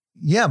loved.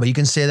 Yeah, but you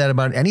can say that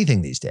about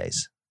anything these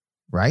days,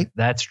 right?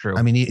 That's true.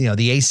 I mean,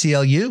 the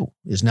ACLU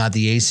is not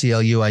the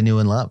ACLU I knew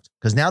and loved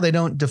because now they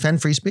don't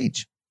defend free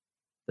speech.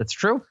 That's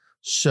true.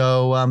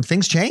 So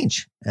things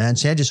change, and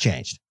Santa's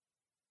changed.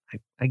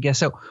 I guess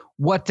so.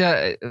 What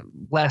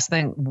last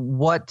thing?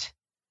 What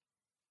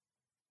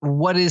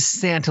is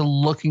Santa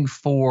looking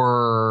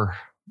for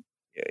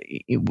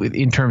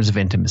in terms of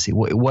intimacy?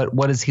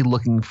 What is he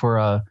looking for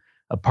a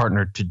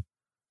partner to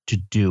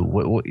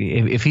do?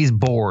 If he's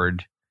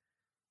bored?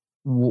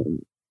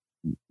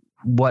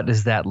 What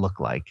does that look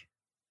like?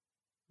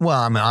 Well,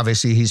 I mean,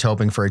 obviously he's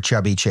hoping for a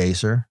chubby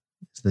chaser.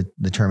 It's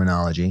the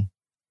terminology.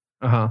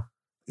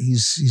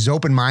 He's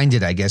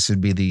open-minded, I guess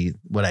would be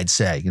what I'd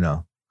say.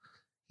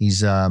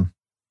 He's and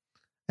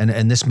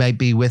this might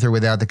be with or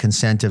without the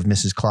consent of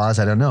Mrs. Claus.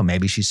 I don't know.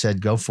 Maybe she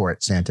said, "Go for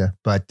it, Santa."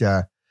 But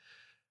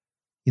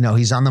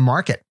he's on the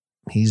market.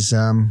 He's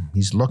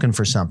looking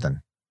for something.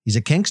 He's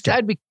a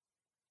kinkster.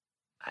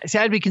 See,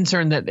 I'd be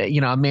concerned that,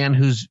 a man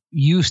who's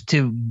used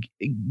to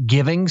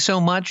giving so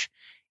much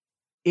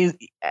is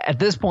at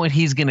this point,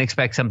 he's going to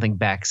expect something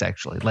back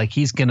sexually. Like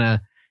he's going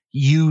to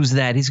use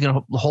that. He's going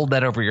to hold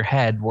that over your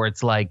head where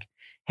it's like,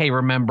 hey,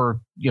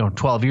 remember,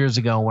 12 years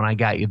ago when I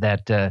got you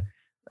that,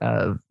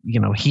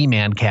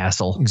 He-Man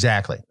castle.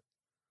 Exactly.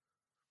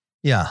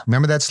 Yeah.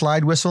 Remember that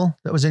slide whistle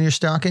that was in your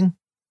stocking?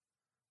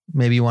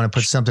 Maybe you want to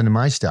put something in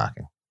my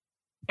stocking.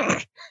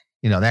 That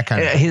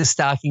kind of thing. His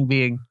stocking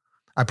being.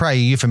 Probably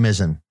a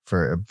euphemism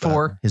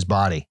for his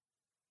body.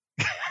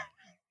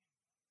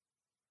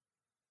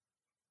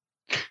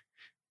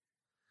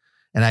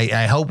 And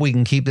I hope we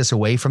can keep this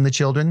away from the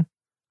children.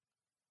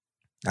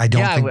 I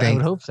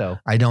would hope so.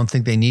 I don't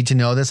think they need to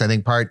know this. I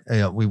think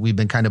we've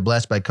been kind of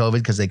blessed by COVID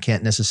because they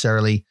can't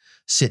necessarily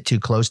sit too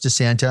close to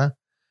Santa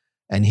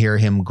and hear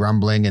him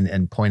grumbling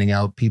and pointing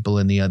out people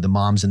in the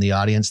moms in the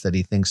audience that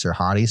he thinks are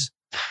hotties,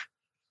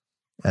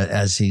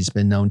 as he's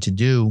been known to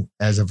do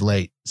as of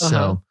late. Uh-huh.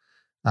 So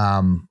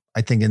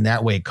I think in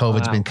that way,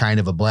 COVID's been kind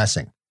of a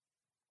blessing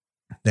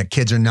that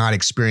kids are not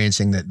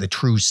experiencing the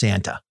true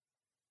Santa.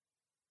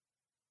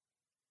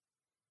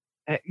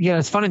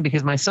 It's funny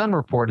because my son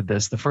reported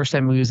this the first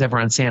time he was ever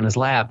on Santa's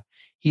lap.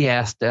 He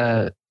asked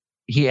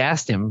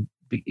him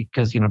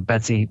because,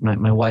 Betsy,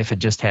 my wife, had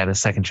just had a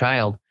second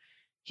child.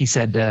 He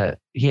said,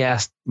 he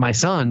asked my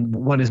son,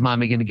 when is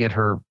mommy going to get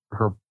her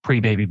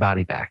pre-baby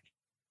body back?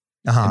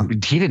 Uh-huh. He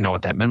didn't know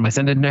what that meant. My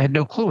son had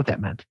no clue what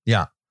that meant.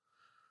 Yeah.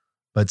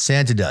 But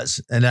Santa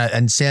does.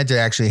 And Santa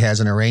actually has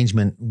an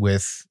arrangement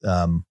with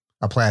a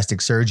plastic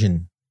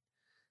surgeon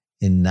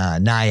in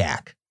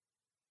Nyack.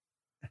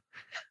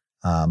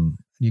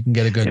 You can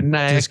get a good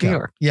discount. New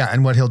York. Yeah.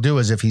 And what he'll do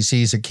is if he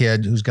sees a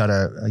kid who's got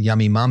a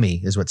yummy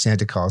mummy, is what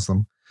Santa calls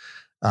them,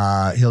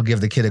 he'll give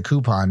the kid a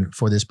coupon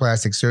for this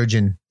plastic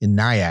surgeon in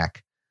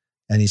Nyack.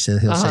 And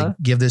he'll say,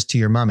 give this to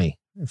your mummy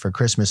for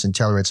Christmas and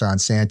tell her it's on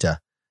Santa.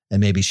 And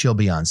maybe she'll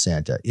be on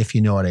Santa, if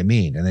you know what I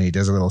mean. And then he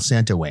does a little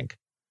Santa wink.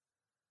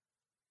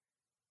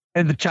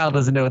 And the child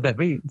doesn't know what that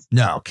means.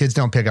 No, kids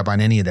don't pick up on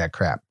any of that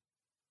crap.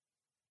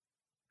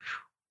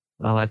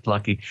 Well, that's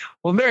lucky.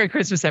 Well, Merry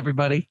Christmas,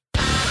 everybody.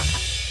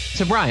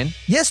 So, Brian.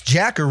 Yes,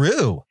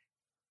 Jackaroo.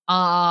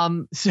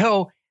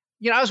 So,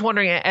 I was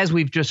wondering, as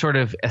we've just sort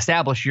of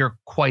established, you're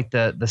quite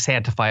the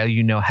Santaphile.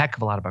 You know a heck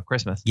of a lot about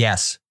Christmas.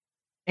 Yes.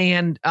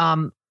 And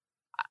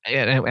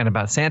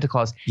about Santa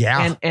Claus.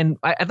 Yeah. And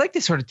I'd like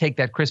to sort of take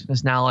that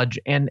Christmas knowledge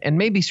and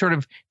maybe sort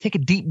of take a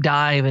deep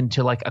dive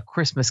into like a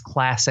Christmas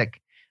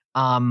classic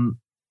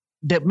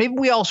that maybe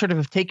we all sort of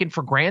have taken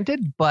for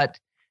granted, but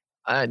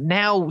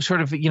now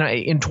sort of,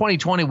 in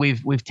 2020,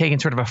 we've taken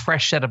sort of a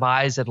fresh set of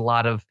eyes at a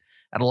lot of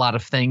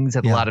things,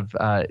 at a lot of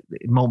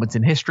moments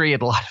in history,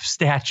 at a lot of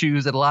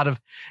statues, at a lot of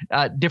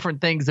different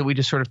things that we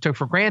just sort of took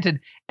for granted.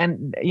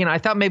 And, I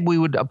thought maybe we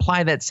would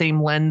apply that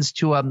same lens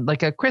to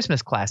like a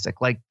Christmas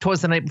classic, like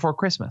 'Twas the Night Before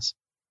Christmas.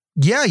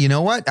 Yeah. You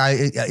know what?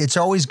 It's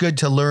always good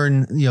to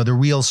learn, the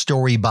real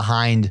story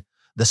behind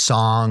the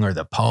song or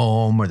the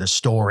poem or the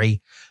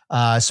story.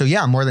 So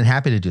yeah, I'm more than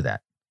happy to do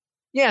that.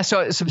 Yeah.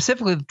 So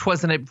specifically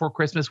 'Twas the Night Before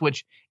Christmas,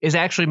 which is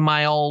actually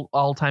my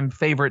all-time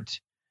favorite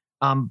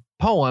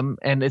poem,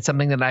 and it's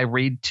something that I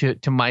read to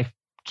my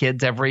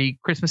kids every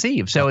Christmas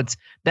Eve. So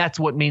that's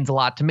what means a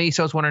lot to me.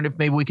 So I was wondering if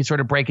maybe we could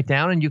sort of break it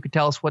down and you could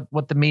tell us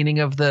what the meaning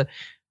of the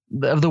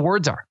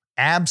words are.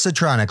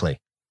 Absatronically.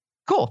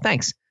 Cool.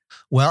 Thanks.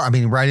 Well, I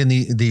mean, right in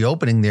the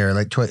opening there,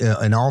 like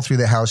and all through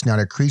the house, not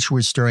a creature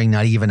was stirring,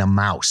 not even a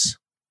mouse.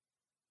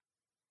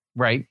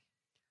 Right.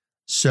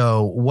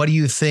 So what do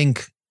you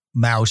think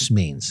mouse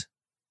means?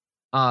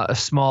 A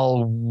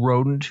small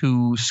rodent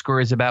who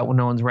scurries about when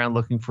no one's around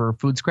looking for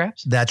food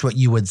scraps? That's what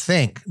you would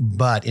think.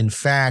 But in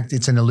fact,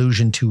 it's an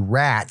allusion to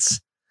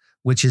rats,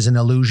 which is an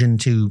allusion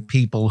to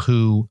people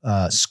who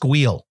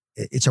squeal.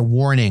 It's a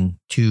warning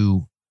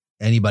to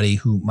anybody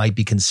who might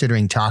be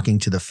considering talking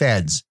to the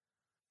feds.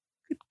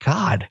 Good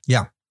God.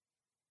 Yeah.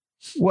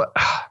 What?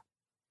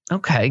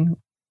 Okay.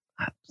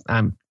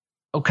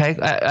 Okay.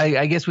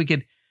 I guess we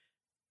could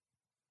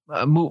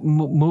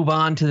move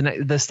on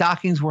to the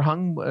stockings were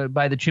hung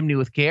by the chimney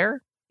with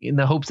care in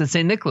the hopes that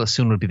St. Nicholas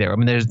soon would be there. I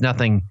mean, there's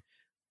nothing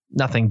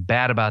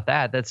bad about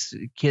that. That's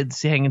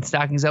kids hanging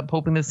stockings up,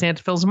 hoping that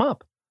Santa fills them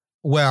up.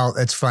 Well,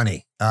 that's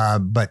funny.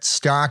 But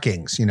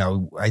stockings,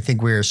 I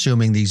think we're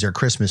assuming these are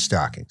Christmas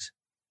stockings.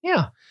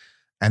 Yeah.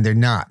 And they're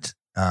not.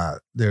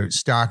 Their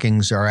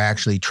stockings are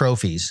actually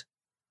trophies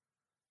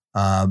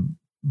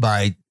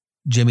by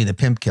Jimmy the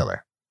Pimp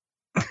Killer.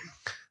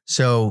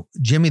 So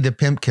Jimmy the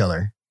Pimp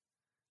Killer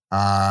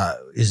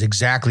is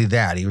exactly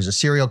that. He was a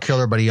serial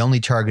killer, but he only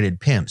targeted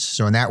pimps.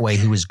 So in that way,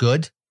 he was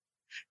good.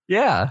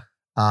 Yeah.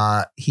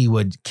 He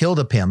would kill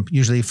the pimp,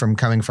 usually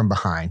coming from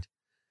behind,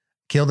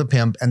 kill the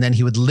pimp, and then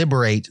he would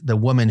liberate the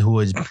woman who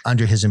was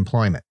under his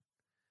employment.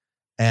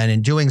 And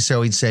in doing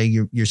so, he'd say,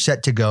 you're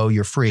set to go.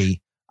 You're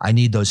free. I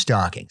need those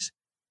stockings.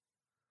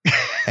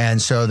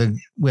 And so the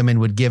women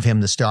would give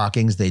him the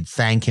stockings. They'd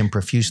thank him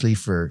profusely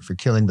for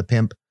killing the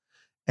pimp.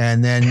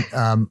 And then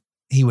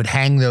he would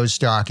hang those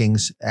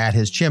stockings at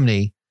his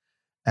chimney.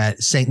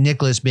 St.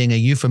 Nicholas being a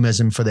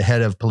euphemism for the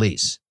head of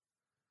police.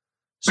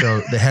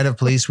 So the head of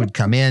police would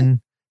come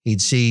in,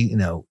 he'd see,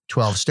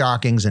 12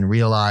 stockings and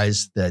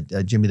realize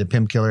that Jimmy the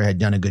Pimp Killer had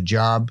done a good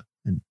job,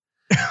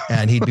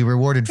 and he'd be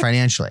rewarded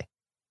financially.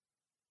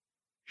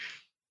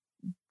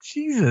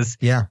 Jesus.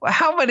 Yeah.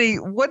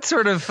 What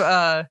sort of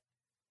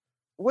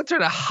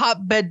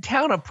hotbed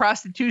town of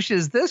prostitution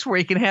is this where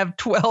you can have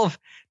 12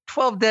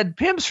 dead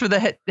pimps for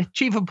the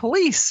chief of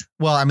police?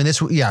 Well, I mean,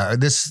 this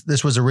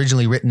was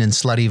originally written in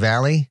Slutty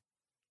Valley,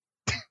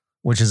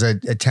 which is a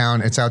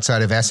town. It's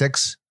outside of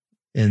Essex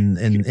in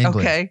England.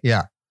 Okay.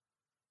 Yeah.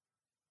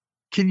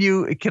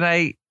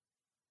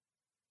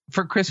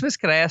 For Christmas,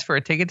 can I ask for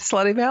a ticket to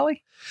Slutty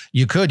Valley?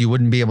 You could. You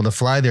wouldn't be able to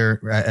fly there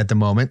at the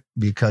moment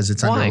because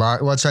it's Why?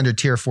 it's under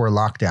Tier 4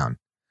 lockdown.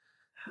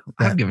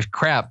 I don't give a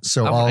crap.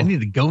 So I need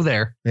to go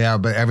there. Yeah,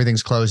 but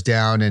everything's closed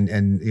down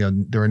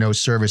and there are no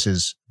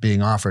services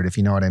being offered, if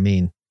you know what I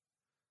mean.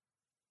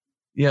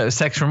 Yeah,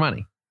 sex for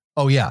money.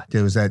 Oh yeah,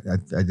 there was that.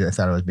 I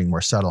thought I was being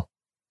more subtle.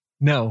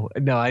 No,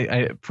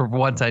 I for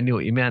once I knew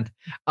what you meant.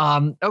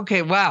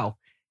 Okay, wow.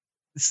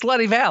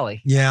 Slutty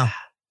Valley. Yeah.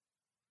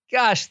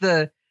 Gosh,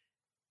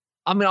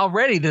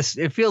 already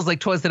it feels like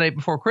Twas the Night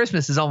Before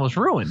Christmas is almost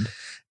ruined.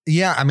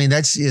 Yeah, I mean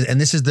this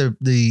is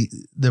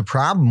the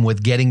problem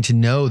with getting to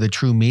know the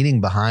true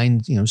meaning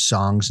behind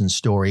songs and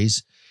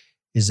stories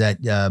is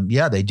that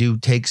they do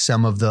take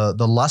some of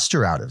the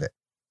luster out of it.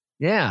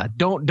 Yeah,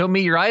 don't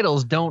meet your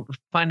idols. Don't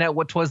find out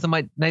what Twas the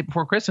Night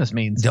Before Christmas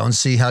means. Don't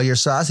see how your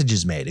sausage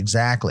is made.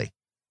 Exactly.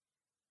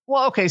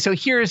 Well, okay, so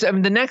here's the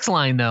next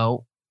line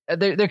though.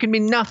 There can be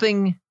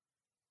nothing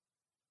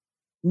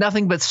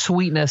but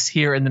sweetness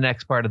here in the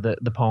next part of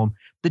the poem.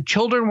 The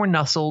children were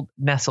nestled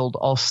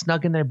all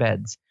snug in their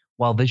beds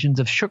while visions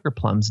of sugar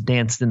plums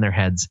danced in their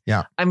heads.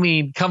 Yeah. I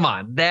mean, come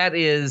on. That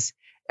is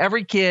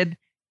every kid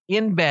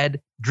in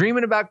bed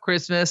dreaming about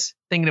Christmas,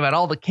 thinking about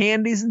all the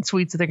candies and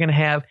sweets that they're going to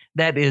have.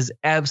 That is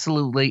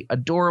absolutely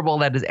adorable.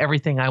 That is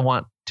everything I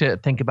want to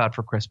think about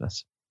for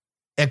Christmas.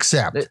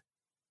 Except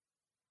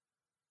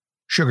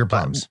sugar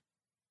plums.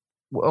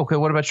 Okay,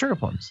 what about sugar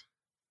plums?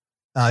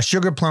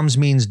 Sugar plums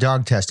means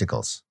dog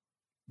testicles.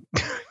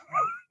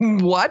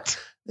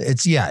 What?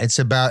 It's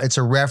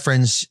a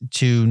reference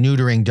to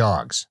neutering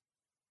dogs.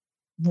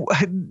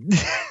 What?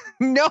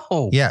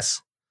 No.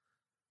 Yes.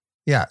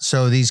 Yeah.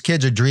 So these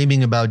kids are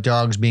dreaming about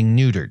dogs being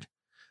neutered.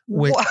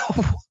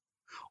 Wow.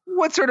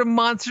 What sort of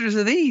monsters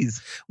are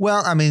these?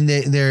 Well, I mean,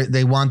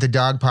 they want the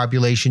dog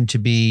population to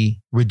be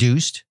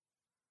reduced.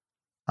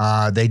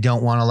 They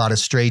don't want a lot of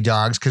stray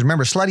dogs because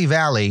remember, Slutty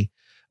Valley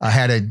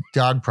had a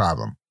dog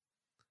problem.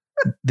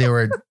 There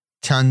were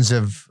tons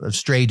of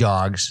stray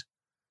dogs.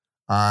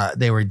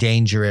 They were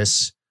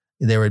dangerous.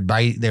 They would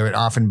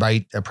often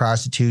bite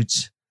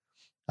prostitutes.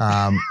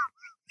 And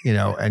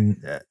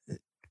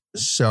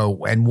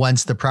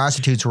once the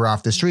prostitutes were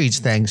off the streets,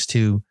 thanks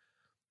to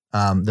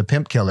the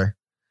pimp killer,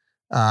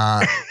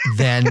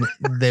 then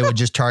they would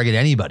just target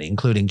anybody,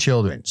 including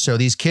children. So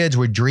these kids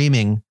were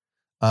dreaming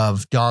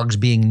of dogs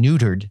being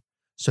neutered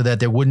so that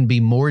there wouldn't be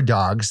more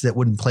dogs that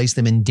wouldn't place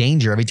them in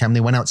danger every time they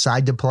went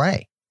outside to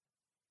play.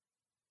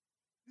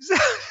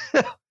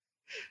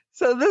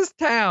 So this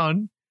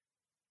town,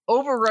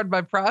 overrun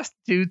by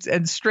prostitutes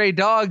and stray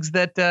dogs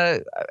that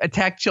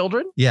attack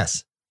children?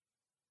 Yes.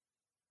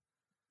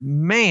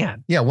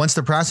 Man. Yeah, once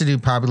the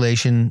prostitute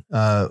population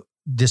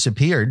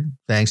disappeared,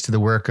 thanks to the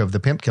work of the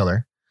pimp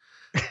killer,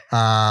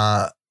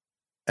 and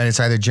it's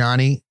either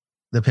Johnny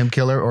the pimp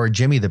killer or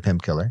Jimmy the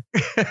pimp killer,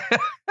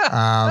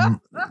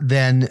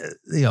 then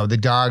the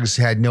dogs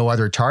had no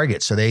other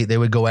target. So they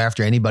would go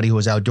after anybody who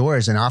was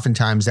outdoors. And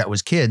oftentimes that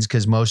was kids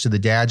because most of the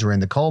dads were in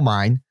the coal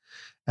mine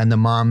and the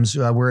moms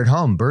were at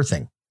home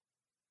birthing.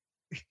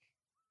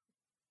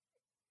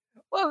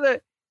 Well,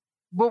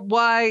 but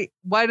why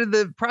did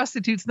the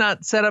prostitutes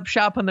not set up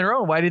shop on their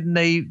own? Why didn't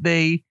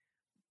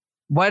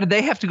why did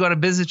they have to go out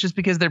of business just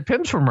because their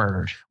pimps were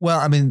murdered? Well,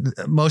 I mean,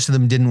 most of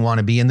them didn't want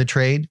to be in the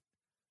trade.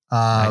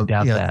 I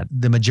doubt that.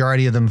 The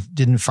majority of them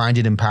didn't find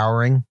it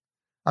empowering.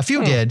 A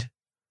few did,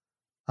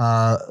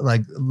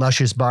 like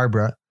Luscious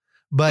Barbara,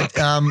 but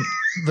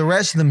the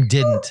rest of them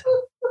didn't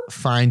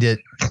find it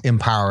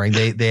empowering.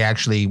 They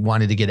actually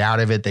wanted to get out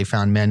of it. They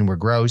found men were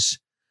gross.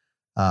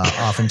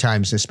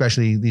 Oftentimes,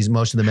 especially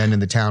most of the men in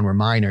the town were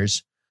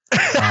minors.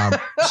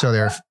 So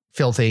they're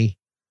filthy.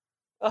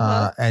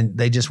 And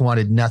they just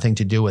wanted nothing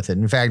to do with it.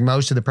 In fact,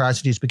 most of the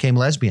prostitutes became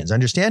lesbians,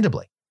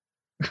 understandably,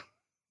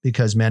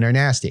 because men are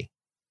nasty.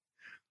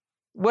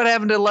 What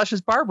happened to Luscious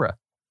Barbara?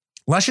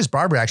 Luscious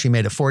Barbara actually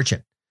made a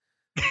fortune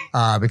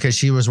because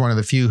she was one of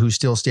the few who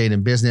still stayed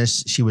in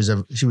business. She was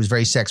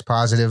very sex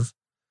positive.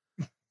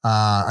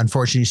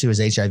 Unfortunately, she was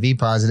HIV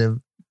positive.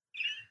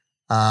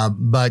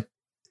 But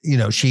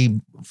she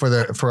for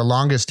the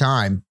longest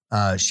time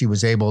she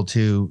was able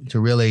to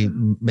really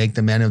make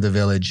the men of the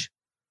village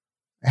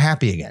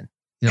happy again.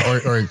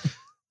 Or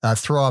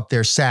throw up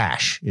their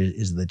sash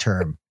is the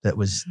term that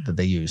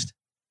they used.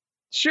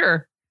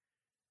 Sure.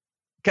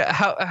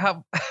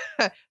 How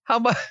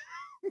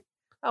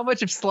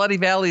much of Slutty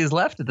Valley is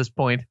left at this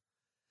point?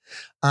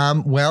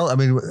 Well, I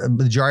mean, a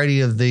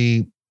majority of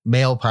the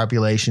male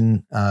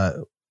population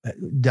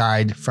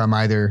died from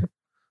either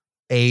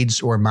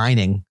AIDS or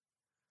mining,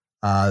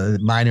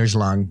 miner's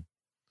lung.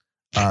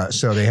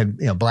 So they had,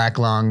 black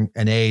lung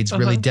and AIDS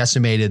really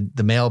decimated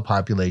the male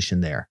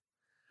population there.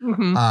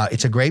 Mm-hmm.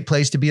 It's a great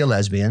place to be a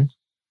lesbian.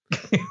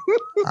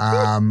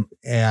 And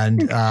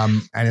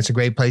it's a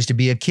great place to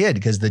be a kid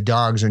because the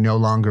dogs are no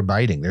longer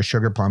biting. Their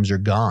sugar plums are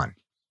gone.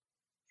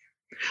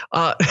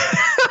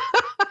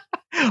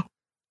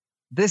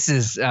 This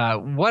is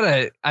how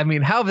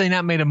have they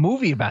not made a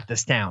movie about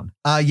this town?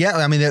 Yeah.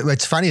 I mean,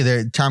 it's funny.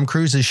 Tom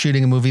Cruise is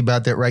shooting a movie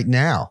about that right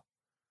now.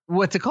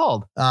 What's it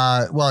called?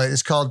 Well,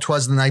 it's called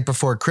 "Twas the Night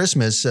Before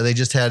Christmas." So they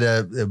just had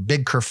a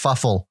big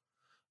kerfuffle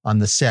on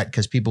the set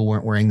because people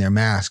weren't wearing their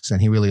masks,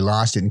 and he really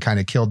lost it and kind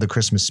of killed the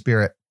Christmas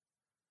spirit.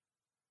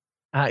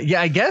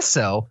 Yeah, I guess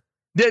so.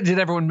 Did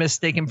everyone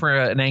mistake him for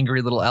an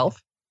angry little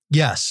elf?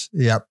 Yes.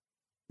 Yep.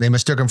 They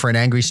mistook him for an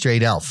angry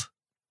straight elf.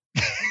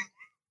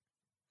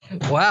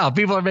 Wow,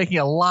 people are making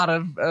a lot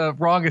of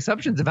wrong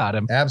assumptions about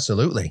him.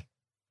 Absolutely.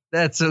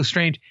 That's so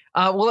strange.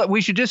 Well,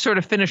 we should just sort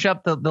of finish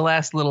up the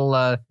last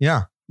little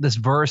this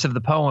verse of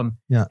the poem.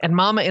 Yeah. And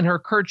Mama in her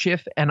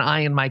kerchief and I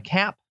in my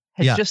cap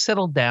had just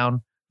settled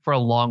down for a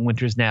long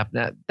winter's nap.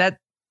 Now, that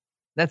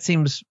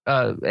seems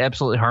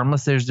absolutely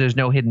harmless. There's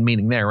no hidden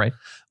meaning there, right?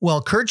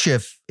 Well,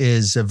 kerchief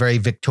is a very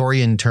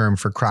Victorian term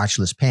for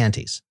crotchless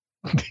panties.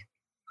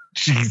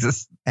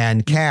 Jesus.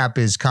 And cap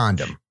is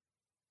condom.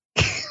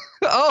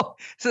 Oh,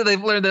 so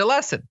they've learned their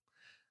lesson.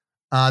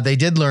 They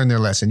did learn their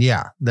lesson.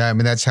 Yeah.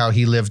 That's how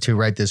he lived to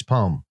write this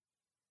poem.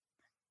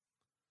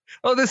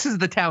 Oh, this is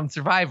the town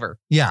survivor.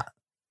 Yeah.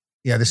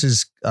 Yeah. This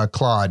is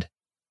Claude.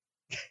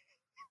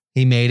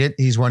 He made it.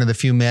 He's one of the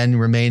few men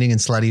remaining in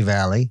Slutty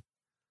Valley.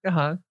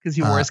 Because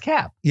he wore his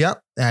cap.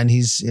 Yep. And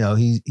he's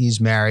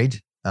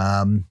married.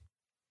 And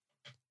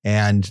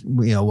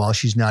while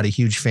she's not a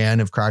huge fan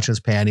of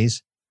crotchless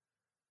panties,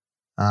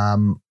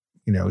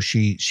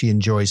 she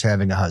enjoys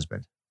having a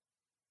husband.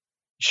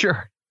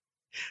 Sure.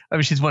 I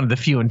mean, she's one of the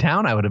few in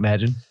town, I would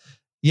imagine.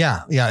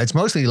 Yeah. Yeah. It's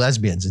mostly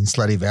lesbians in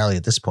Slutty Valley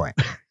at this point.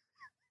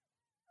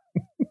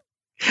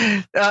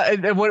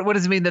 And what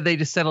does it mean that they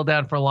just settle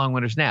down for a long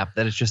winter's nap?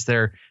 That it's just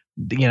a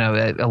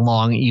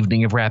long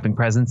evening of wrapping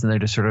presents and they're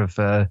just sort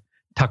of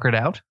tuckered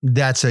out?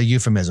 That's a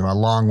euphemism, a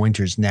long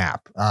winter's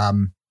nap.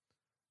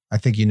 I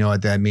think you know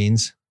what that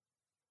means.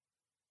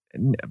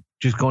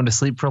 Just going to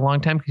sleep for a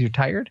long time because you're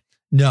tired?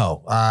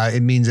 No,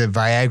 it means a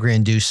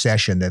Viagra-induced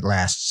session that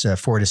lasts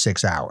 4 to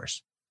 6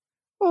 hours.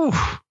 Ooh.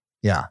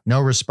 Yeah,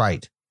 no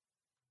respite.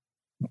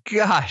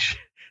 Gosh,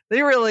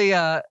 they really,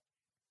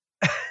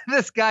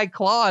 this guy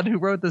Claude who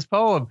wrote this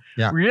poem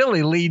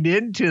really leaned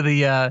into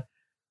to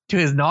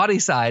his naughty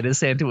side, as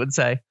Santa would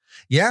say.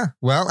 Yeah,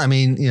 well, I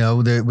mean,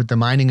 with the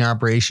mining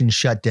operations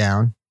shut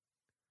down,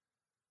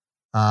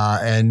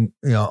 and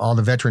all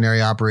the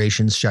veterinary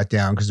operations shut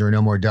down because there were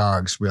no more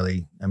dogs.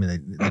 Really, I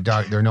mean,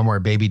 there are no more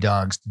baby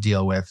dogs to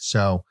deal with.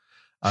 So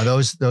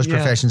those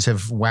professions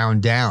have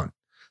wound down.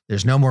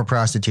 There's no more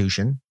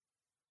prostitution.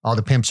 All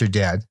the pimps are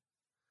dead,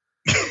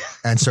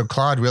 and so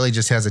Claude really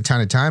just has a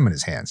ton of time on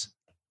his hands,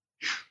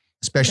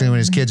 especially when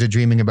his kids are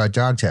dreaming about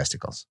dog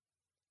testicles.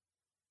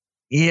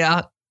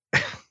 Yeah.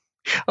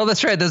 Oh,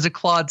 that's right. Those are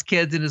Claude's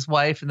kids and his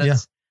wife, and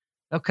that's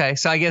okay.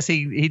 So I guess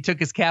he took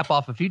his cap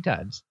off a few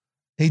times.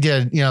 He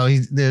did.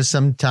 There's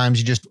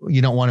sometimes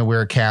you don't want to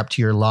wear a cap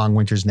to your long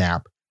winter's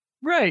nap.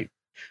 Right.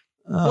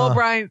 Well,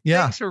 Brian,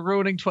 thanks for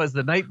ruining Twas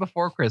the Night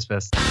Before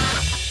Christmas.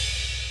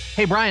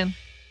 Hey, Brian.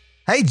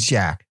 Hey,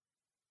 Jack.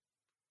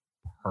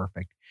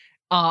 Perfect.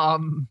 I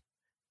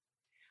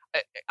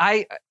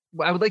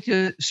would like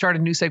to start a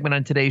new segment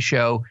on today's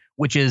show,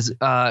 which is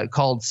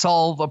called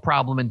Solve a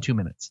Problem in 2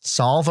 Minutes.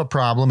 Solve a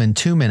problem in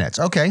 2 minutes.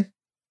 Okay.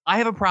 I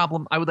have a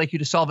problem. I would like you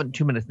to solve it in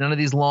 2 minutes. None of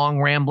these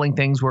long rambling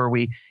things where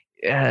we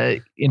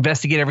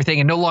investigate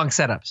everything and no long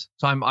setups.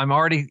 So I'm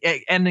already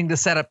ending the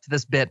setup to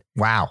this bit.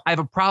 Wow. I have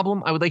a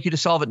problem. I would like you to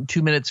solve it in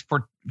 2 minutes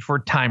for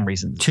time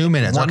reasons. 2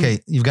 minutes. Okay.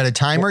 You've got a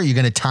timer. You're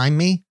going to time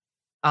me?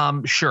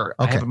 Sure.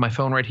 Okay. I have my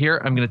phone right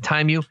here. I'm going to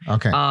time you.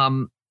 Okay.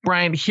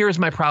 Brian, here's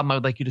my problem. I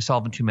would like you to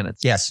solve in 2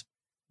 minutes. Yes.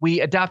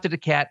 We adopted a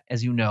cat,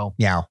 as you know.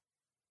 Meow.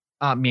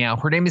 Meow.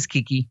 Her name is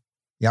Kiki.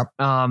 Yep.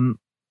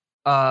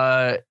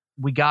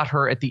 We got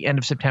her at the end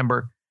of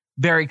September.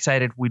 Very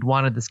excited. We'd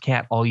wanted this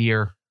cat all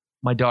year.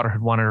 My daughter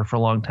had wanted her for a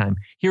long time.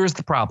 Here's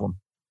the problem.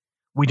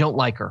 We don't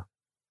like her.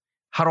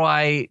 How do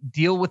I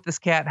deal with this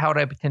cat? How do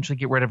I potentially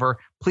get rid of her?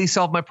 Please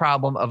solve my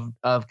problem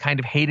of kind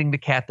of hating the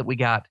cat that we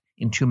got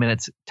in 2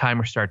 minutes.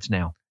 Timer starts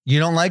now. You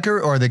don't like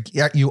her, or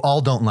you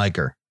all don't like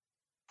her?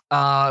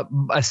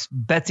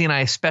 Betsy and I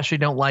especially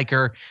don't like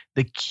her.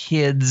 The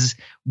kids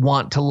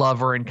want to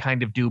love her and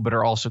kind of do, but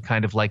are also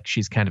kind of like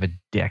she's kind of a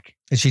dick.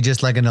 Is she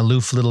just like an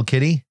aloof little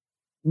kitty?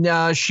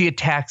 No, she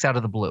attacks out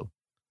of the blue.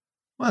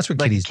 Well, that's what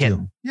like kitties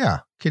do. Yeah,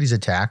 kitties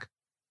attack.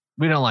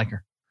 We don't like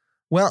her.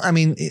 Well, I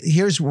mean,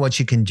 here's what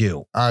you can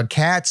do.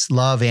 Cats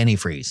love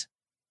antifreeze.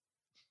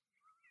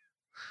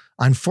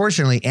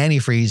 Unfortunately,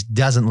 antifreeze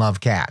doesn't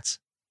love cats.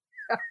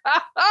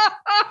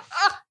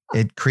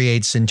 it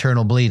creates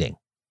internal bleeding.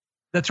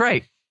 That's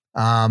right.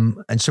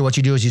 And so what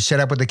you do is you set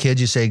up with the kids.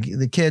 You say,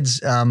 the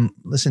kids,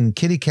 listen,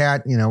 kitty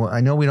cat,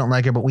 I know we don't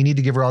like her, but we need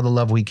to give her all the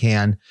love we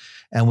can.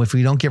 And if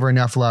we don't give her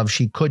enough love,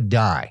 she could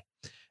die.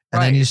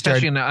 And then you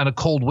especially on a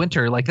cold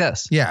winter like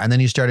this. Yeah. And then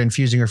you start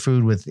infusing her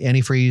food with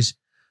antifreeze.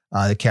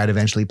 The cat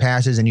eventually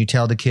passes, and you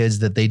tell the kids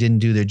that they didn't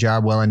do their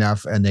job well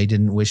enough and they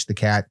didn't wish the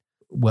cat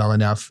well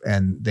enough,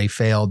 and they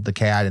failed the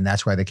cat, and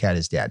that's why the cat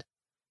is dead.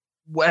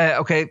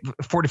 Okay,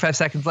 45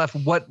 seconds left.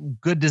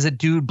 What good does it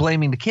do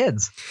blaming the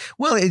kids?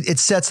 Well, it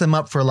sets them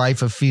up for a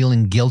life of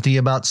feeling guilty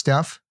about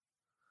stuff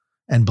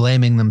and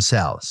blaming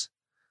themselves.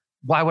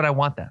 Why would I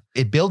want that?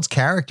 It builds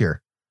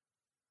character.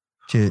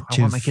 I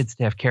want my kids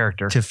to have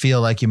character. To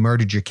feel like you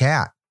murdered your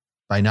cat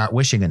by not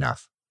wishing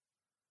enough.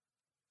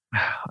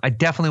 I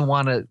definitely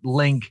want to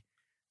link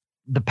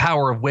the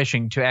power of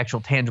wishing to actual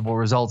tangible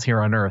results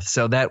here on Earth.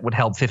 So that would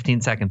help.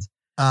 15 seconds.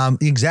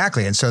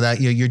 Exactly. And so that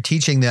you're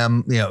teaching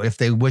them, if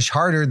they wish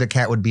harder, the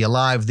cat would be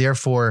alive.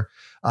 Therefore,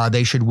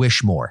 they should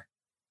wish more.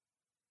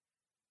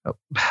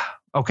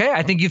 Okay.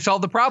 I think you've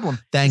solved the problem.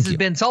 Thank you. This has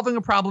been solving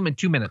a problem in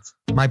 2 minutes.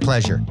 My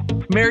pleasure.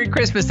 Merry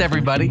Christmas,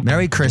 everybody.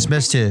 Merry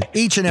Christmas to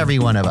each and every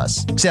one of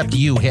us, except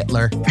you,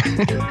 Hitler.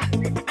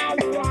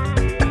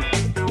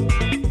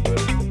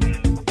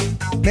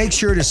 Make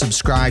sure to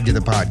subscribe to the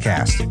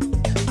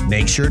podcast.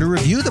 Make sure to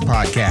review the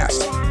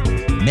podcast.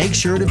 Make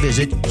sure to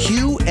visit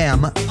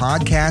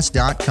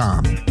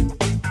qmpodcast.com.